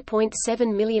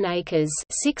 1.7 million acres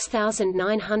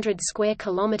 (6,900 square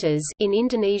kilometers) in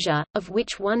Indonesia, of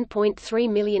which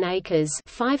 1.3 million acres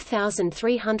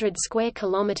 (5,300 square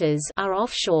kilometers) are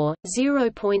offshore,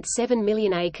 0.7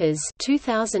 million acres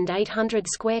 (2,800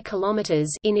 square kilometers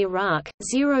in Iraq,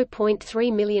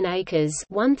 0.3 million acres,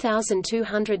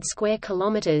 1,200 square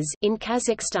kilometers in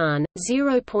Kazakhstan,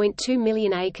 0.2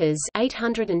 million acres,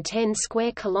 810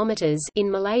 square kilometers in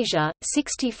Malaysia,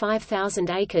 65,000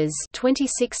 acres,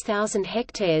 26,000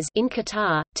 hectares in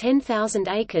Qatar, 10,000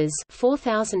 acres,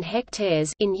 4,000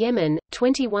 hectares in Yemen,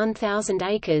 21,000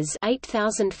 acres,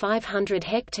 8,500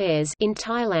 hectares in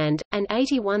Thailand, and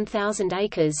 81,000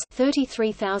 acres,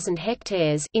 33,000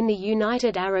 hectares in the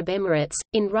United Arab Emirates.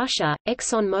 In Russia,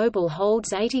 ExxonMobil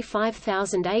holds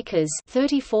 85,000 acres,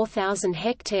 34,000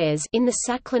 hectares in the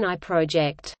Sakhalin-I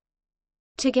project.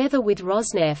 Together with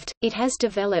Rosneft, it has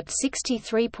developed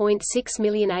 63.6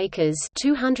 million acres,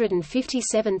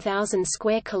 257,000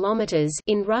 square kilometers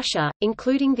in Russia,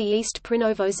 including the East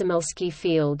Prinovozemelsky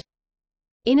field.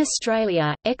 In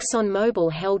Australia,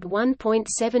 ExxonMobil held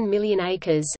 1.7 million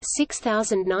acres,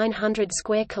 6,900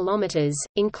 square kilometers,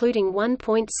 including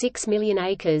 1.6 million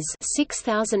acres,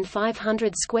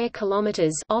 6,500 square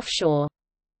kilometers offshore.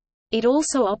 It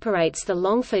also operates the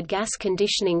Longford gas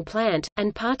conditioning plant,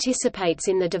 and participates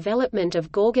in the development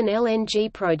of Gorgon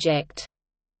LNG project.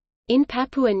 In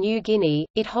Papua New Guinea,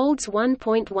 it holds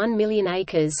 1.1 million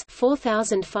acres,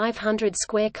 4,500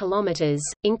 square kilometers,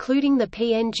 including the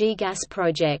PNG gas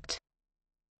project.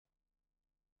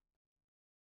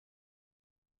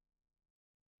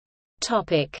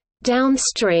 Topic: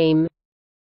 Downstream.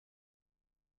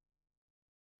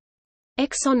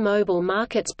 ExxonMobil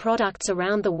markets products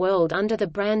around the world under the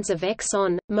brands of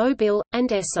Exxon, Mobil, and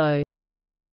Esso.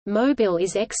 Mobil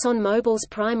is ExxonMobil's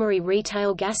primary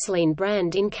retail gasoline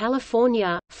brand in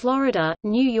California, Florida,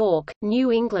 New York,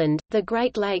 New England, the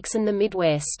Great Lakes and the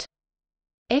Midwest.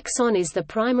 Exxon is the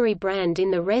primary brand in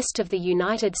the rest of the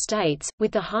United States,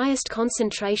 with the highest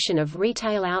concentration of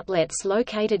retail outlets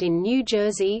located in New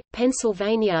Jersey,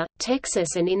 Pennsylvania,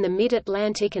 Texas and in the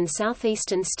Mid-Atlantic and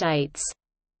southeastern states.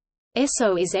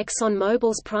 Esso is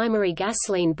ExxonMobil's primary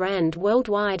gasoline brand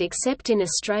worldwide except in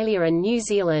Australia and New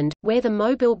Zealand, where the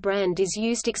Mobil brand is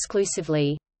used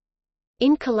exclusively.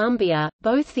 In Colombia,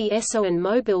 both the Esso and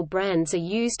Mobil brands are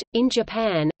used. In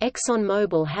Japan,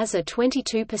 ExxonMobil has a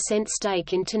 22%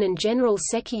 stake in Tonin General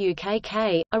Sekyu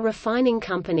KK, a refining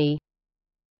company.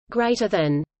 Greater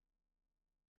than.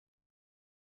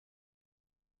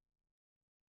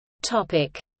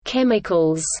 Topic: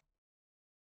 Chemicals.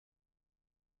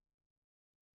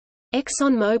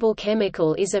 ExxonMobil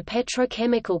Chemical is a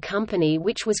petrochemical company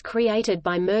which was created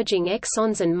by merging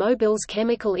Exxon's and Mobil's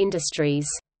chemical industries.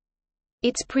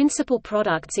 Its principal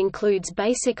products includes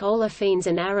basic olefins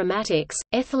and aromatics,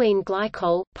 ethylene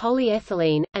glycol,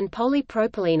 polyethylene, and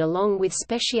polypropylene along with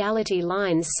specialty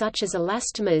lines such as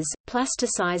elastomers,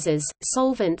 plasticizers,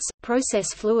 solvents,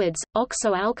 process fluids,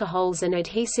 oxo-alcohols and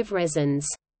adhesive resins.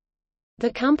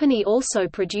 The company also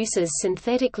produces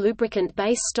synthetic lubricant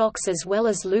base stocks as well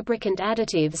as lubricant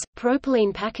additives,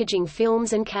 propylene packaging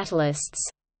films and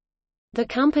catalysts. The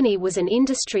company was an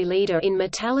industry leader in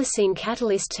metallocene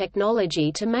catalyst technology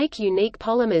to make unique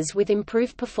polymers with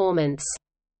improved performance.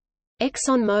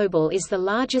 ExxonMobil is the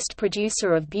largest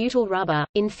producer of butyl rubber.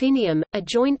 Infineum, a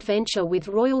joint venture with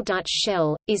Royal Dutch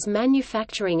Shell, is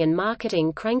manufacturing and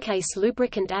marketing crankcase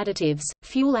lubricant additives,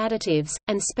 fuel additives,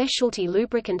 and specialty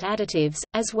lubricant additives,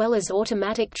 as well as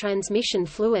automatic transmission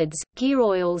fluids, gear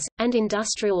oils, and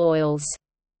industrial oils.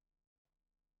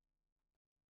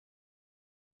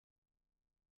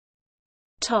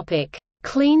 Topic: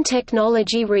 Clean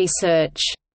technology research.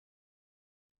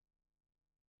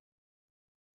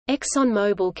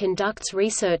 ExxonMobil conducts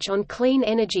research on clean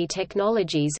energy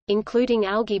technologies, including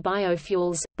algae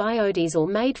biofuels, biodiesel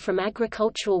made from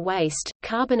agricultural waste,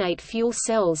 carbonate fuel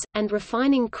cells, and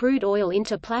refining crude oil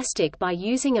into plastic by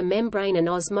using a membrane and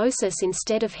osmosis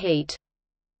instead of heat.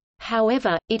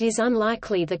 However, it is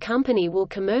unlikely the company will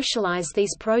commercialize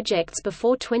these projects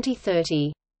before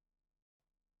 2030.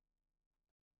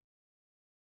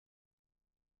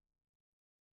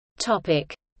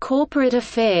 Topic: Corporate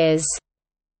affairs.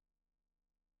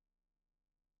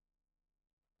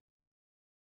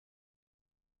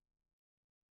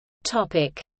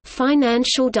 Topic: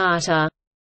 Financial data.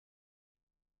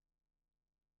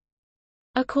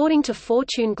 According to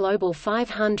Fortune Global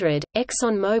 500,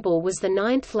 ExxonMobil was the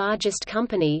 9th largest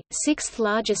company, 6th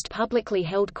largest publicly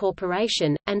held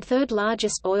corporation, and 3rd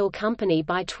largest oil company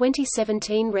by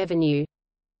 2017 revenue.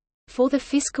 For the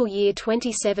fiscal year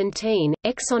 2017,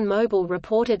 ExxonMobil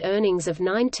reported earnings of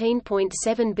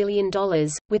 $19.7 billion,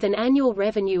 with an annual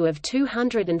revenue of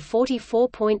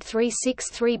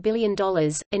 $244.363 billion,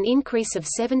 an increase of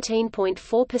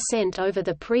 17.4% over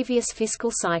the previous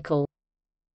fiscal cycle.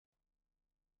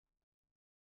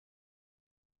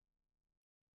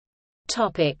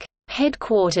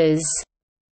 Headquarters.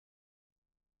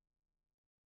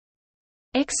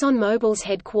 ExxonMobil's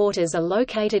headquarters are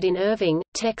located in Irving,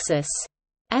 Texas.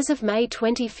 As of May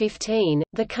 2015,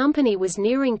 the company was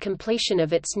nearing completion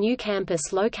of its new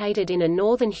campus located in a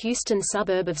northern Houston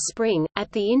suburb of Spring,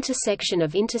 at the intersection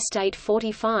of Interstate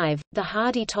 45, the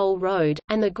Hardy Toll Road,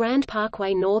 and the Grand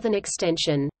Parkway Northern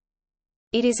Extension.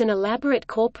 It is an elaborate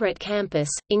corporate campus,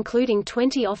 including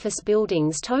 20 office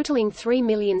buildings totaling 3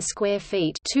 million square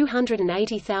feet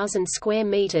 (280,000 square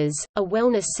meters), a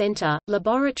wellness center,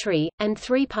 laboratory, and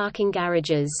 3 parking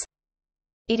garages.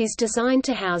 It is designed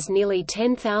to house nearly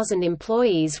 10,000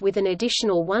 employees with an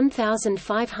additional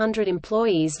 1,500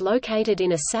 employees located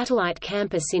in a satellite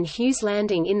campus in Hughes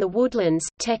Landing in the Woodlands,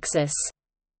 Texas.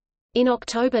 In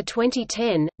October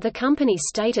 2010, the company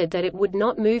stated that it would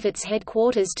not move its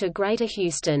headquarters to Greater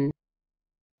Houston.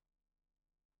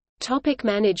 Topic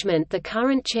management. The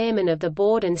current chairman of the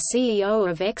board and CEO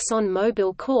of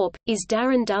ExxonMobil Corp. is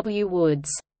Darren W.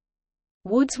 Woods.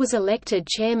 Woods was elected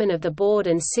chairman of the board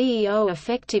and CEO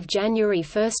effective January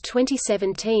 1,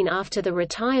 2017 after the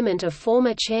retirement of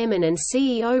former chairman and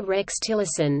CEO Rex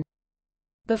Tillerson.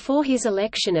 Before his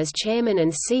election as chairman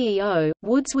and CEO,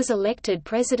 Woods was elected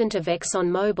president of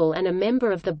ExxonMobil and a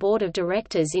member of the board of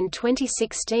directors in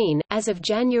 2016. As of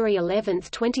January 11,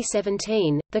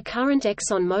 2017, the current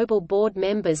ExxonMobil board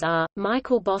members are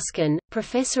Michael Boskin,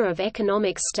 professor of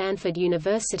economics, Stanford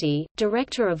University,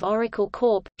 director of Oracle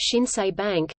Corp., Shinsei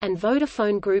Bank, and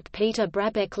Vodafone Group Peter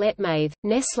Brabeck-Letmathe,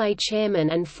 Nestlé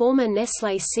chairman and former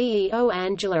Nestlé CEO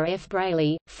Angela F.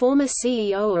 Braley, former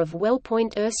CEO of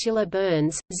WellPoint Ursula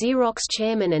Burns, Xerox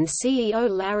chairman and CEO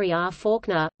Larry R.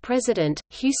 Faulkner, president,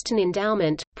 Houston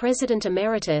Endowment, president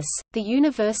emeritus, the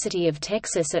University of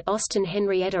Texas at Austin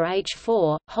Henrietta H.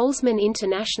 IV, Holzman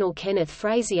International Kenneth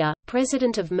Frazier,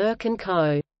 president of Merck &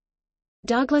 Co.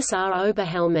 Douglas R.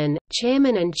 Oberhelman,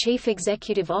 chairman and chief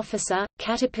executive officer,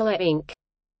 Caterpillar Inc.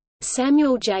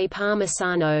 Samuel J.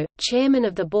 Parmisano, chairman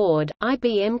of the board,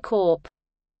 IBM Corp.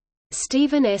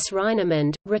 Stephen S.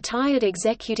 Reinemund, retired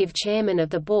executive chairman of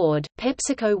the board,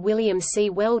 PepsiCo. William C.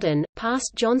 Weldon,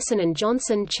 past Johnson &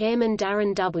 Johnson chairman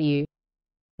Darren W.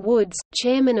 Woods,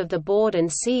 chairman of the board and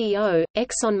CEO,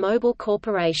 ExxonMobil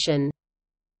Corporation.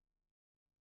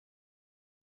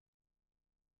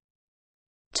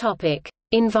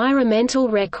 Environmental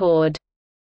record.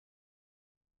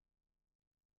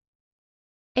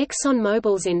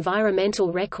 ExxonMobil's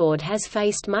environmental record has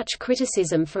faced much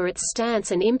criticism for its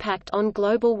stance and impact on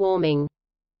global warming.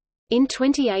 In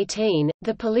 2018,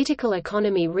 the Political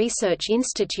Economy Research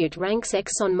Institute ranks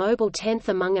ExxonMobil 10th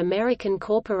among American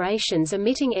corporations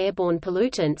emitting airborne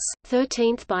pollutants,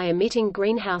 13th by emitting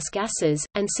greenhouse gases,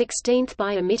 and 16th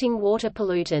by emitting water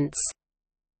pollutants.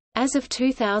 As of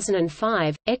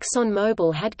 2005,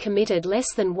 ExxonMobil had committed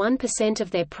less than 1% of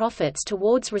their profits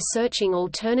towards researching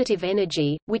alternative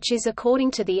energy, which is,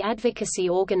 according to the advocacy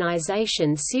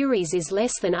organization Ceres, is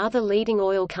less than other leading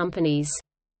oil companies.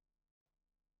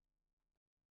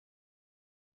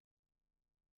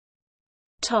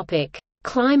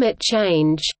 Climate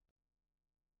change.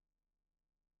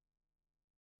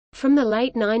 From the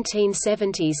late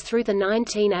 1970s through the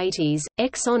 1980s,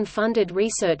 Exxon funded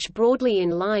research broadly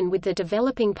in line with the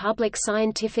developing public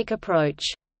scientific approach.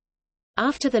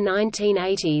 After the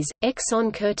 1980s,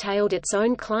 Exxon curtailed its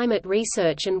own climate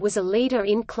research and was a leader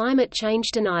in climate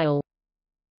change denial.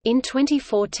 In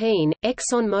 2014,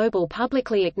 ExxonMobil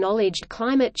publicly acknowledged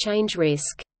climate change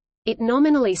risk. It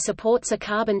nominally supports a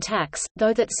carbon tax,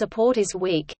 though that support is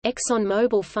weak.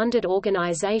 ExxonMobil-funded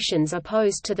organizations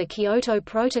opposed to the Kyoto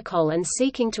Protocol and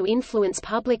seeking to influence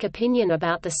public opinion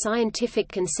about the scientific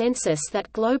consensus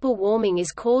that global warming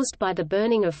is caused by the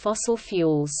burning of fossil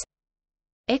fuels.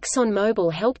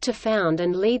 ExxonMobil helped to found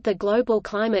and lead the Global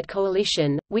Climate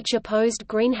Coalition, which opposed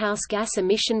greenhouse gas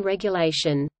emission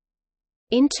regulation.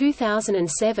 In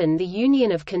 2007, the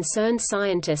Union of Concerned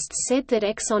Scientists said that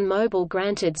ExxonMobil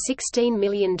granted $16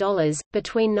 million,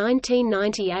 between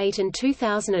 1998 and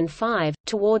 2005,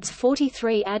 towards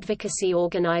 43 advocacy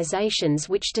organizations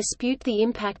which dispute the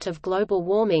impact of global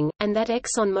warming, and that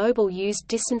ExxonMobil used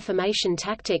disinformation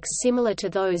tactics similar to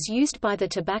those used by the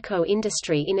tobacco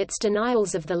industry in its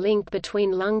denials of the link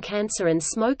between lung cancer and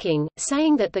smoking,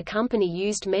 saying that the company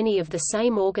used many of the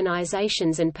same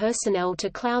organizations and personnel to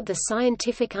cloud the scientific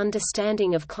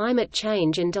understanding of climate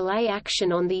change and delay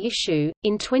action on the issue.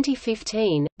 In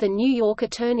 2015, the New York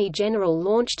Attorney General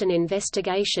launched an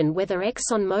investigation whether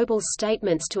ExxonMobil's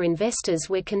statements to investors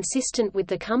were consistent with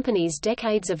the company's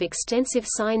decades of extensive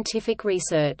scientific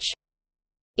research.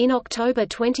 In October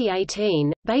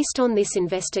 2018, based on this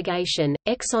investigation,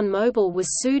 ExxonMobil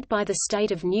was sued by the state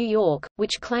of New York,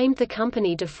 which claimed the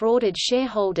company defrauded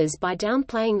shareholders by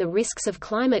downplaying the risks of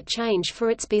climate change for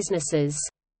its businesses.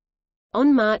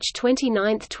 On March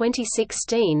 29,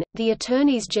 2016, the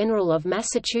Attorneys General of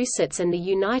Massachusetts and the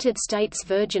United States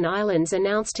Virgin Islands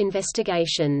announced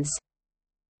investigations.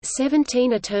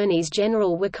 17 attorneys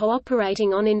general were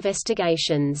cooperating on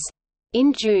investigations.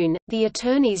 In June, the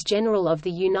Attorneys General of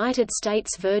the United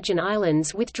States Virgin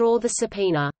Islands withdrew the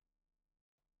subpoena.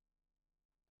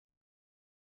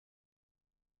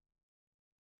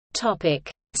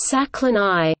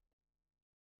 Sakhalin-I.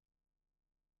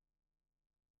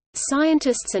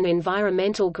 Scientists and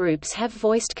environmental groups have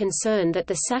voiced concern that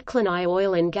the Sakhalin-I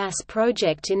oil and gas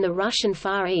project in the Russian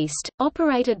Far East,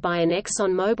 operated by an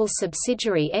ExxonMobil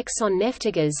subsidiary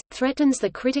ExxonNefteGaz, threatens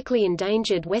the critically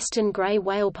endangered western gray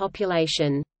whale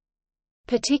population.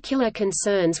 Particular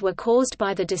concerns were caused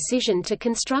by the decision to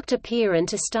construct a pier and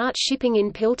to start shipping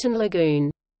in Pilton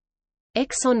Lagoon.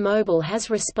 ExxonMobil has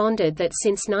responded that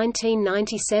since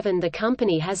 1997 the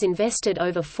company has invested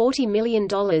over $40 million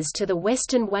to the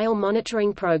Western Whale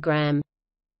Monitoring Program.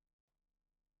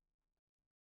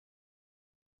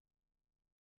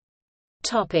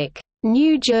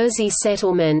 New Jersey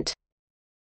settlement.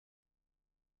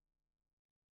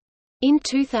 In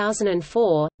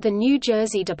 2004, the New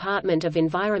Jersey Department of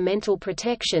Environmental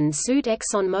Protection sued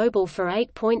ExxonMobil for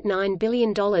 $8.9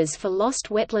 billion for lost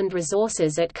wetland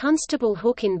resources at Constable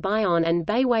Hook in Bayonne and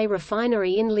Bayway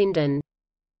Refinery in Linden.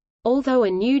 Although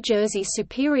a New Jersey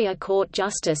Superior Court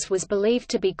justice was believed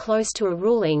to be close to a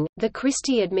ruling, the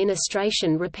Christie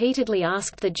administration repeatedly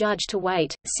asked the judge to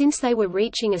wait, since they were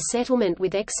reaching a settlement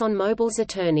with ExxonMobil's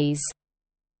attorneys.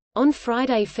 On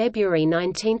Friday, February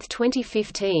 19,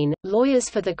 2015, lawyers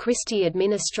for the Christie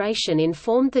administration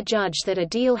informed the judge that a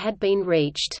deal had been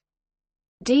reached.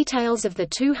 Details of the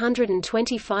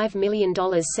 $225 million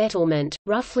settlement,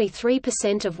 roughly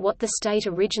 3% of what the state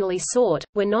originally sought,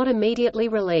 were not immediately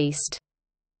released.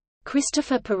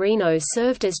 Christopher Perino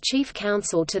served as chief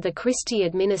counsel to the Christie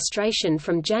administration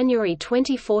from January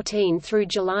 2014 through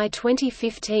July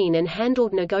 2015 and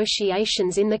handled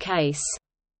negotiations in the case.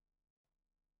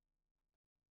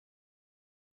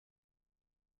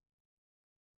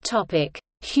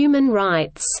 Human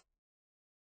rights.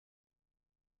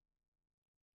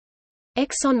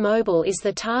 ExxonMobil is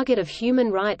the target of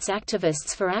human rights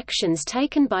activists for actions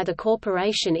taken by the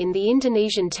corporation in the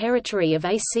Indonesian territory of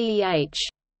ACEH.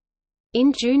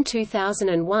 In June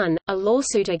 2001, a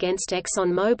lawsuit against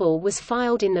ExxonMobil was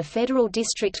filed in the Federal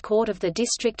District Court of the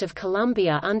District of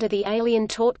Columbia under the Alien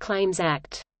Tort Claims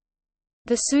Act.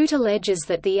 The suit alleges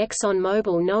that the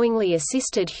ExxonMobil knowingly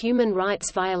assisted human rights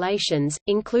violations,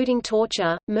 including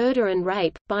torture, murder and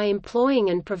rape, by employing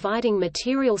and providing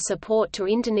material support to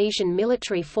Indonesian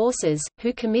military forces,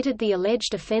 who committed the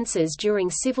alleged offenses during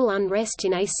civil unrest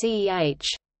in ACEH.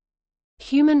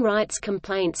 Human rights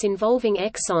complaints involving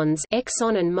Exxon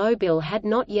and Mobil had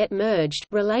not yet merged.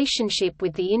 Relationship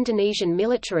with the Indonesian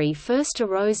military first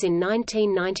arose in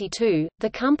 1992. The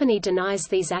company denies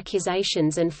these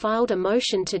accusations and filed a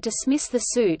motion to dismiss the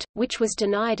suit, which was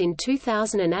denied in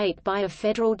 2008 by a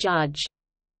federal judge.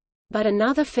 But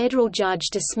another federal judge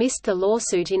dismissed the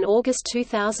lawsuit in August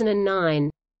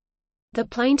 2009. The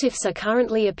plaintiffs are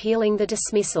currently appealing the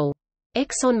dismissal.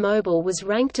 ExxonMobil was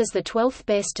ranked as the 12th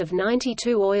best of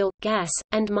 92 oil, gas,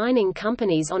 and mining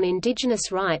companies on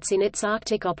indigenous rights in its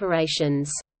Arctic operations.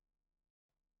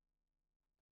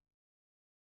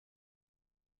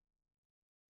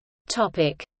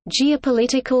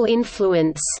 Geopolitical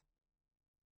influence.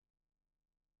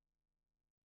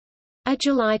 A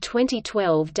July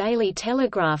 2012 Daily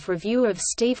Telegraph review of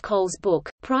Steve Cole's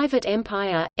book, Private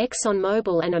Empire,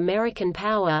 ExxonMobil and American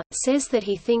Power, says that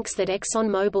he thinks that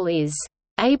ExxonMobil is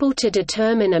able to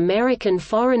determine American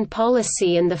foreign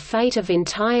policy and the fate of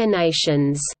entire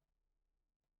nations.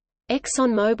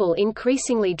 ExxonMobil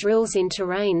increasingly drills in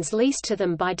terrains leased to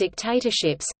them by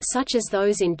dictatorships, such as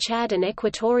those in Chad and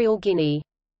Equatorial Guinea.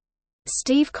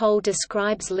 Steve Cole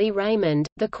describes Lee Raymond,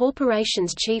 the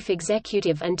corporation's chief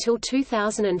executive until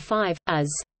 2005, as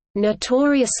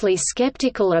notoriously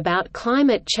skeptical about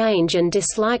climate change and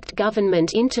disliked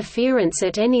government interference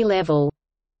at any level.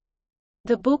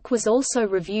 The book was also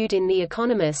reviewed in The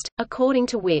Economist, according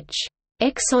to which,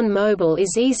 ExxonMobil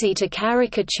is easy to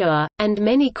caricature, and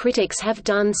many critics have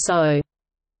done so.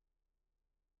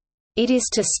 It is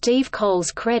to Steve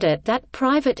Cole's credit that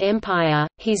Private Empire,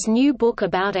 his new book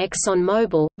about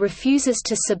ExxonMobil, refuses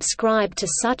to subscribe to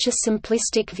such a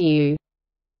simplistic view.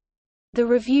 The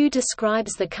review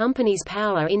describes the company's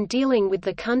power in dealing with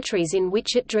the countries in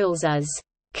which it drills as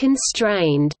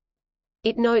constrained.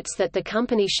 It notes that the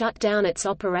company shut down its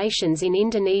operations in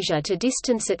Indonesia to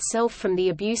distance itself from the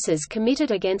abuses committed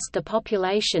against the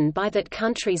population by that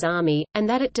country's army, and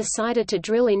that it decided to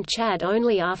drill in Chad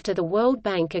only after the World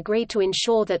Bank agreed to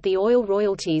ensure that the oil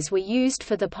royalties were used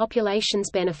for the population's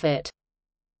benefit.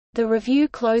 The review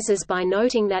closes by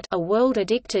noting that a world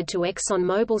addicted to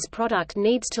ExxonMobil's product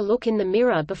needs to look in the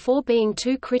mirror before being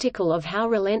too critical of how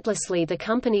relentlessly the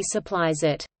company supplies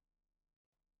it.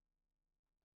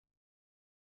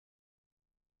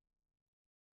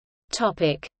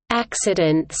 Topic: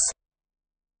 Accidents.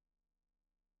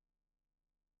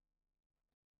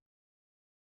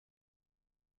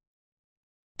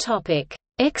 Topic: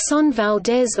 Exxon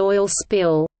Valdez oil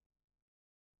spill.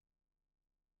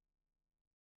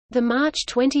 The March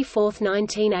 24,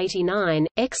 1989,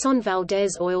 Exxon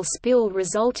Valdez oil spill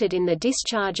resulted in the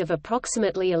discharge of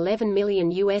approximately 11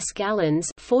 million U.S. gallons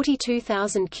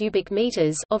 (42,000 cubic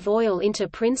meters) of oil into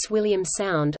Prince William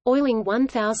Sound, oiling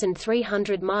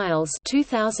 1,300 miles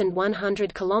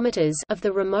 (2,100 kilometers) of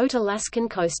the remote Alaskan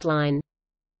coastline.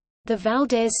 The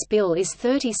Valdez spill is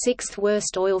 36th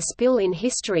worst oil spill in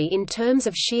history in terms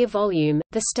of sheer volume.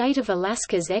 The state of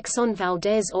Alaska's Exxon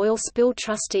Valdez Oil Spill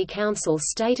Trustee Council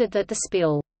stated that the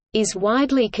spill is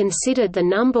widely considered the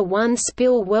 #1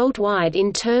 spill worldwide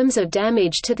in terms of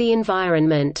damage to the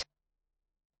environment.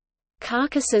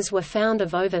 Carcasses were found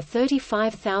of over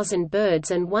 35,000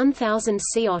 birds and 1,000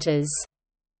 sea otters.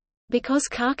 Because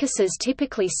carcasses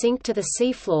typically sink to the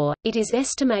seafloor, it is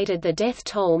estimated the death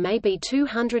toll may be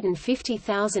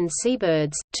 250,000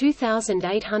 seabirds,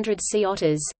 2,800 sea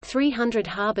otters, 300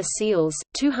 harbor seals,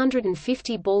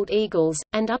 250 bald eagles,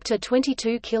 and up to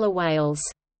 22 killer whales.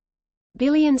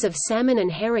 Billions of salmon and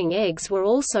herring eggs were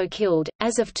also killed.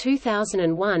 As of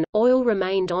 2001, oil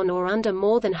remained on or under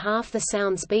more than half the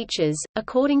Sound's beaches,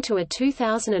 according to a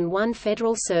 2001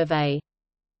 federal survey.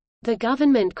 The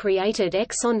government-created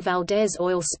Exxon Valdez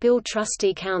Oil Spill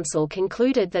Trustee Council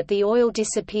concluded that the oil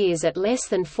disappears at less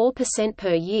than 4%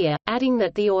 per year, adding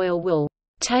that the oil will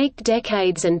take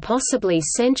decades and possibly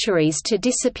centuries to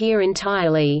disappear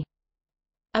entirely.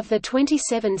 Of the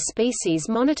 27 species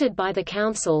monitored by the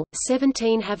Council,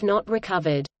 17 have not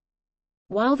recovered.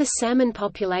 While the salmon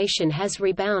population has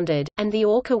rebounded, and the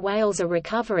orca whales are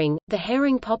recovering, the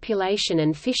herring population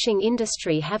and fishing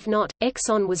industry have not.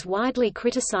 Exxon was widely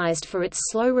criticized for its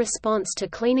slow response to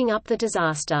cleaning up the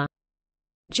disaster.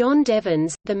 John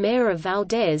Devens, the mayor of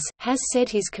Valdez, has said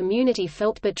his community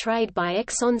felt betrayed by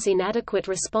Exxon's inadequate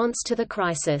response to the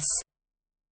crisis.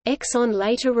 Exxon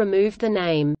later removed the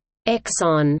name,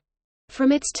 Exxon,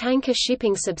 from its tanker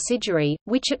shipping subsidiary,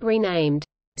 which it renamed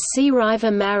Sea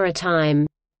River Maritime.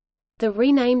 The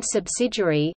renamed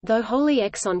subsidiary, though wholly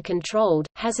Exxon-controlled,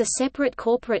 has a separate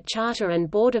corporate charter and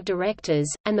board of directors,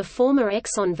 and the former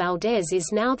Exxon Valdez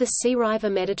is now the Sea River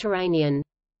Mediterranean.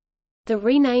 The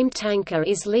renamed tanker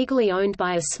is legally owned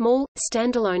by a small,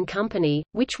 standalone company,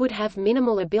 which would have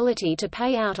minimal ability to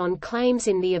pay out on claims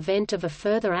in the event of a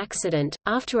further accident.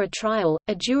 After a trial,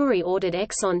 a jury ordered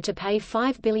Exxon to pay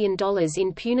 $5 billion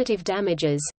in punitive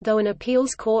damages, though an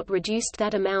appeals court reduced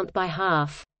that amount by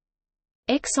half.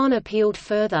 Exxon appealed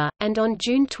further, and on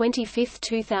June 25,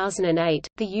 2008,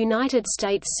 the United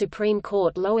States Supreme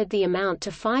Court lowered the amount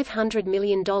to $500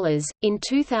 million. In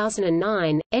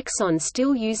 2009, Exxon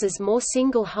still uses more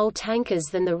single-hull tankers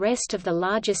than the rest of the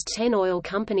largest 10 oil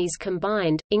companies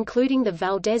combined, including the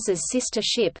Valdez's sister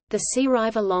ship, the Sea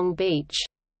River Long Beach.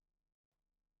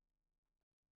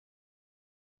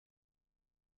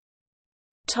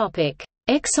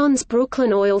 Exxon's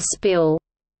Brooklyn oil spill.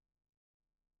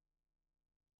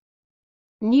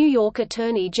 New York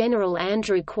Attorney General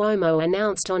Andrew Cuomo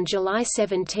announced on July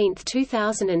 17,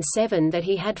 2007 that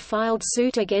he had filed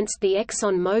suit against the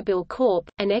ExxonMobil Corp.,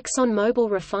 an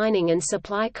ExxonMobil Refining and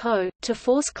Supply Co., to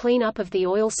force cleanup of the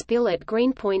oil spill at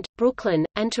Greenpoint, Brooklyn,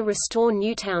 and to restore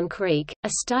Newtown Creek. A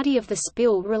study of the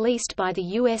spill released by the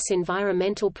U.S.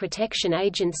 Environmental Protection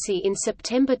Agency in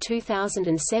September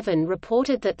 2007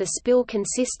 reported that the spill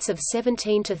consists of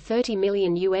 17 to 30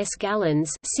 million U.S.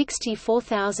 gallons,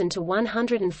 64,000 to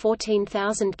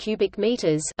 114,000 cubic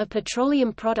meters of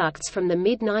petroleum products from the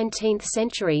mid-19th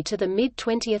century to the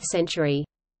mid-20th century.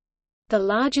 The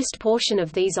largest portion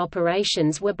of these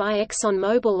operations were by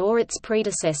ExxonMobil or its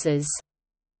predecessors.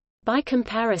 By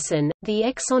comparison, the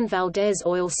Exxon Valdez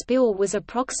oil spill was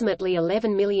approximately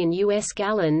 11 million U.S.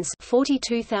 gallons,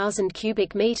 42,000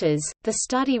 cubic meters. The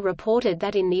study reported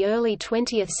that in the early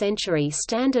 20th century,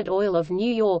 Standard Oil of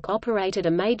New York operated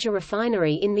a major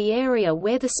refinery in the area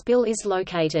where the spill is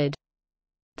located.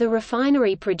 The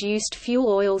refinery produced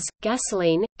fuel oils,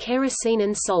 gasoline, kerosene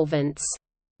and solvents.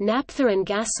 Naphtha and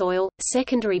gas oil,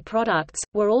 secondary products,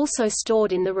 were also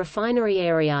stored in the refinery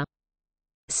area.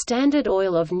 Standard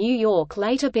Oil of New York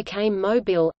later became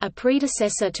Mobil, a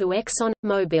predecessor to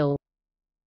ExxonMobil.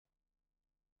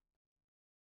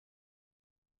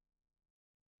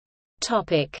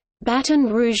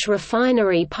 Baton Rouge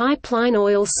Refinery pipeline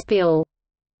oil spill.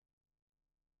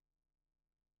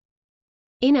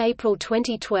 In April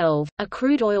 2012, a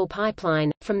crude oil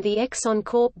pipeline, from the Exxon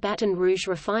Corp Baton Rouge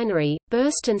Refinery,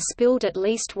 burst and spilled at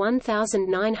least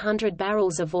 1,900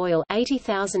 barrels of oil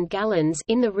 80,000 gallons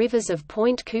in the rivers of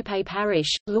Point Coupe Parish,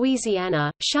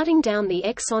 Louisiana, shutting down the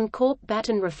Exxon Corp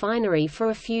Baton Refinery for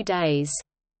a few days.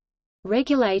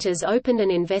 Regulators opened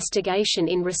an investigation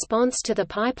in response to the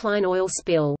pipeline oil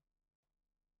spill.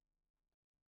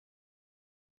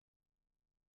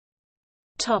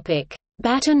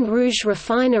 Baton Rouge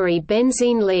Refinery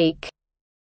benzene leak.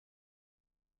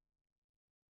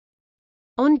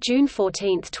 On June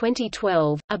 14,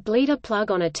 2012, a bleeder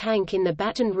plug on a tank in the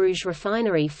Baton Rouge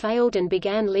refinery failed and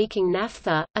began leaking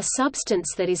naphtha, a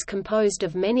substance that is composed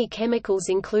of many chemicals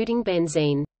including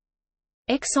benzene.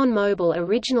 ExxonMobil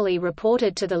originally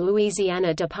reported to the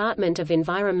Louisiana Department of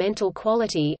Environmental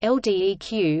Quality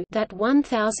 (LDEQ) that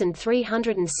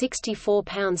 1,364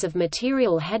 pounds of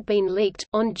material had been leaked.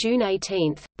 On June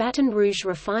 18, Baton Rouge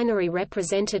refinery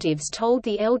representatives told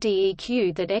the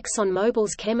LDEQ that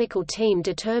ExxonMobil's chemical team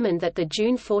determined that the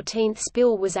June 14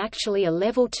 spill was actually a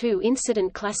Level 2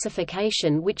 incident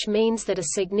classification, which means that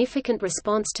a significant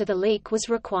response to the leak was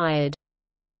required.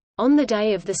 On the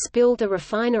day of the spill, the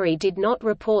refinery did not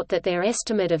report that their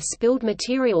estimate of spilled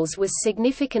materials was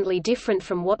significantly different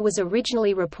from what was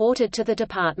originally reported to the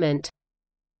department.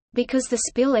 Because the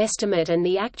spill estimate and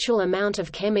the actual amount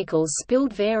of chemicals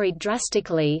spilled varied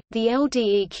drastically, the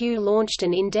LDEQ launched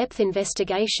an in-depth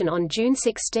investigation on June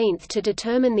 16 to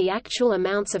determine the actual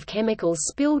amounts of chemicals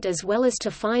spilled as well as to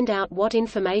find out what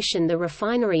information the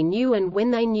refinery knew and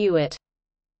when they knew it.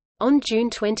 On June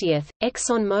 20,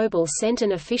 ExxonMobil sent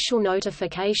an official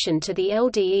notification to the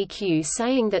LDEQ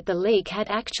saying that the leak had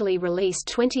actually released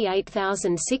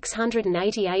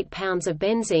 28,688 pounds of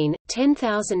benzene,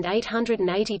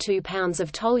 10,882 pounds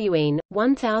of toluene,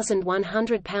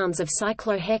 1,100 pounds of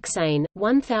cyclohexane,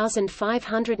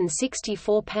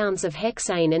 1,564 pounds of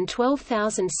hexane and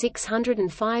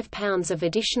 12,605 pounds of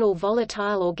additional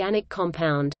volatile organic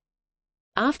compound.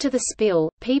 After the spill,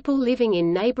 people living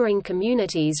in neighboring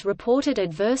communities reported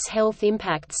adverse health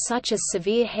impacts such as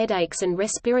severe headaches and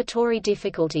respiratory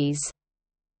difficulties.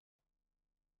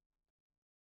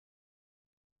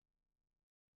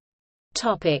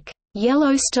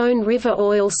 Yellowstone River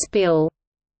oil spill.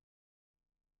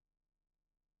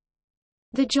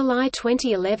 The July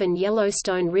 2011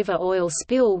 Yellowstone River oil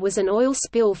spill was an oil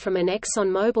spill from an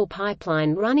ExxonMobil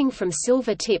pipeline running from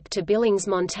Silver Tip to Billings,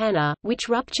 Montana, which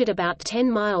ruptured about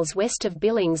 10 miles west of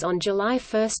Billings on July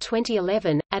 1,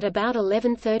 2011, at about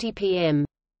 11:30 p.m.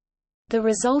 The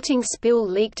resulting spill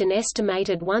leaked an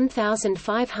estimated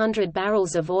 1,500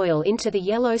 barrels of oil into the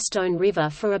Yellowstone River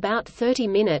for about 30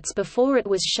 minutes before it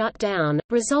was shut down,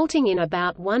 resulting in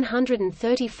about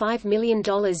 $135 million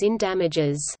in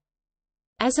damages.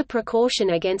 As a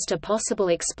precaution against a possible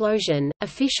explosion,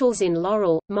 officials in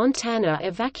Laurel, Montana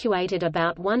evacuated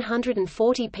about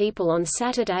 140 people on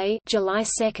Saturday, July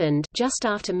 2, just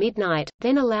after midnight,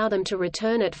 then allow them to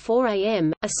return at 4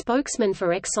 a.m. A spokesman for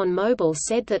ExxonMobil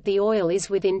said that the oil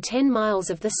is within 10 miles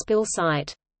of the spill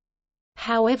site.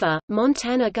 However,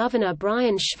 Montana Governor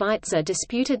Brian Schweitzer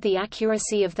disputed the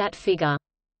accuracy of that figure.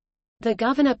 The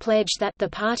governor pledged that the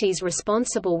parties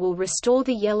responsible will restore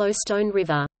the Yellowstone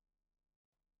River.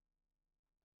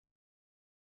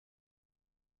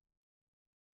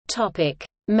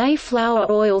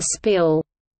 Mayflower oil spill.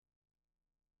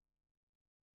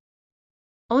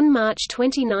 On March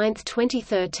 29,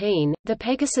 2013, the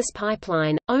Pegasus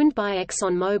pipeline, owned by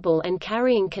ExxonMobil and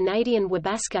carrying Canadian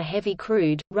Wabasca heavy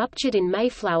crude, ruptured in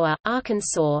Mayflower,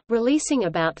 Arkansas, releasing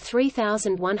about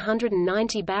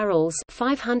 3,190 barrels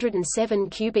 507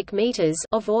 cubic meters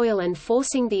of oil and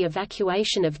forcing the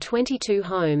evacuation of 22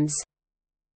 homes.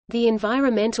 The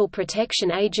Environmental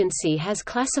Protection Agency has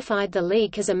classified the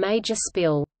leak as a major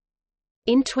spill.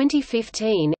 In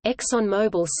 2015,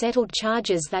 ExxonMobil settled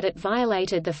charges that it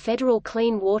violated the Federal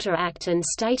Clean Water Act and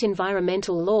state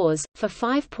environmental laws, for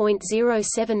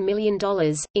 $5.07 million,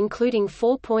 including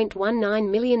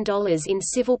 $4.19 million in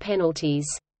civil penalties.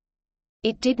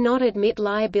 It did not admit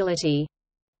liability.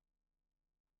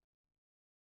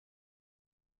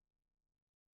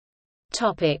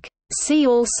 See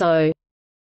also: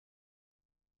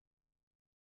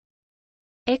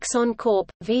 Exxon Corp.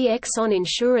 v. Exxon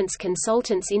Insurance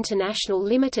Consultants International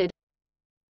Limited,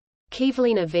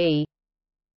 Kievalina v.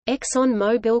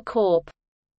 ExxonMobil Corp.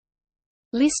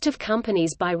 List of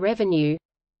companies by revenue.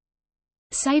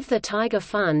 Save the Tiger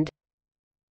Fund.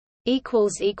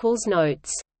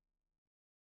 Notes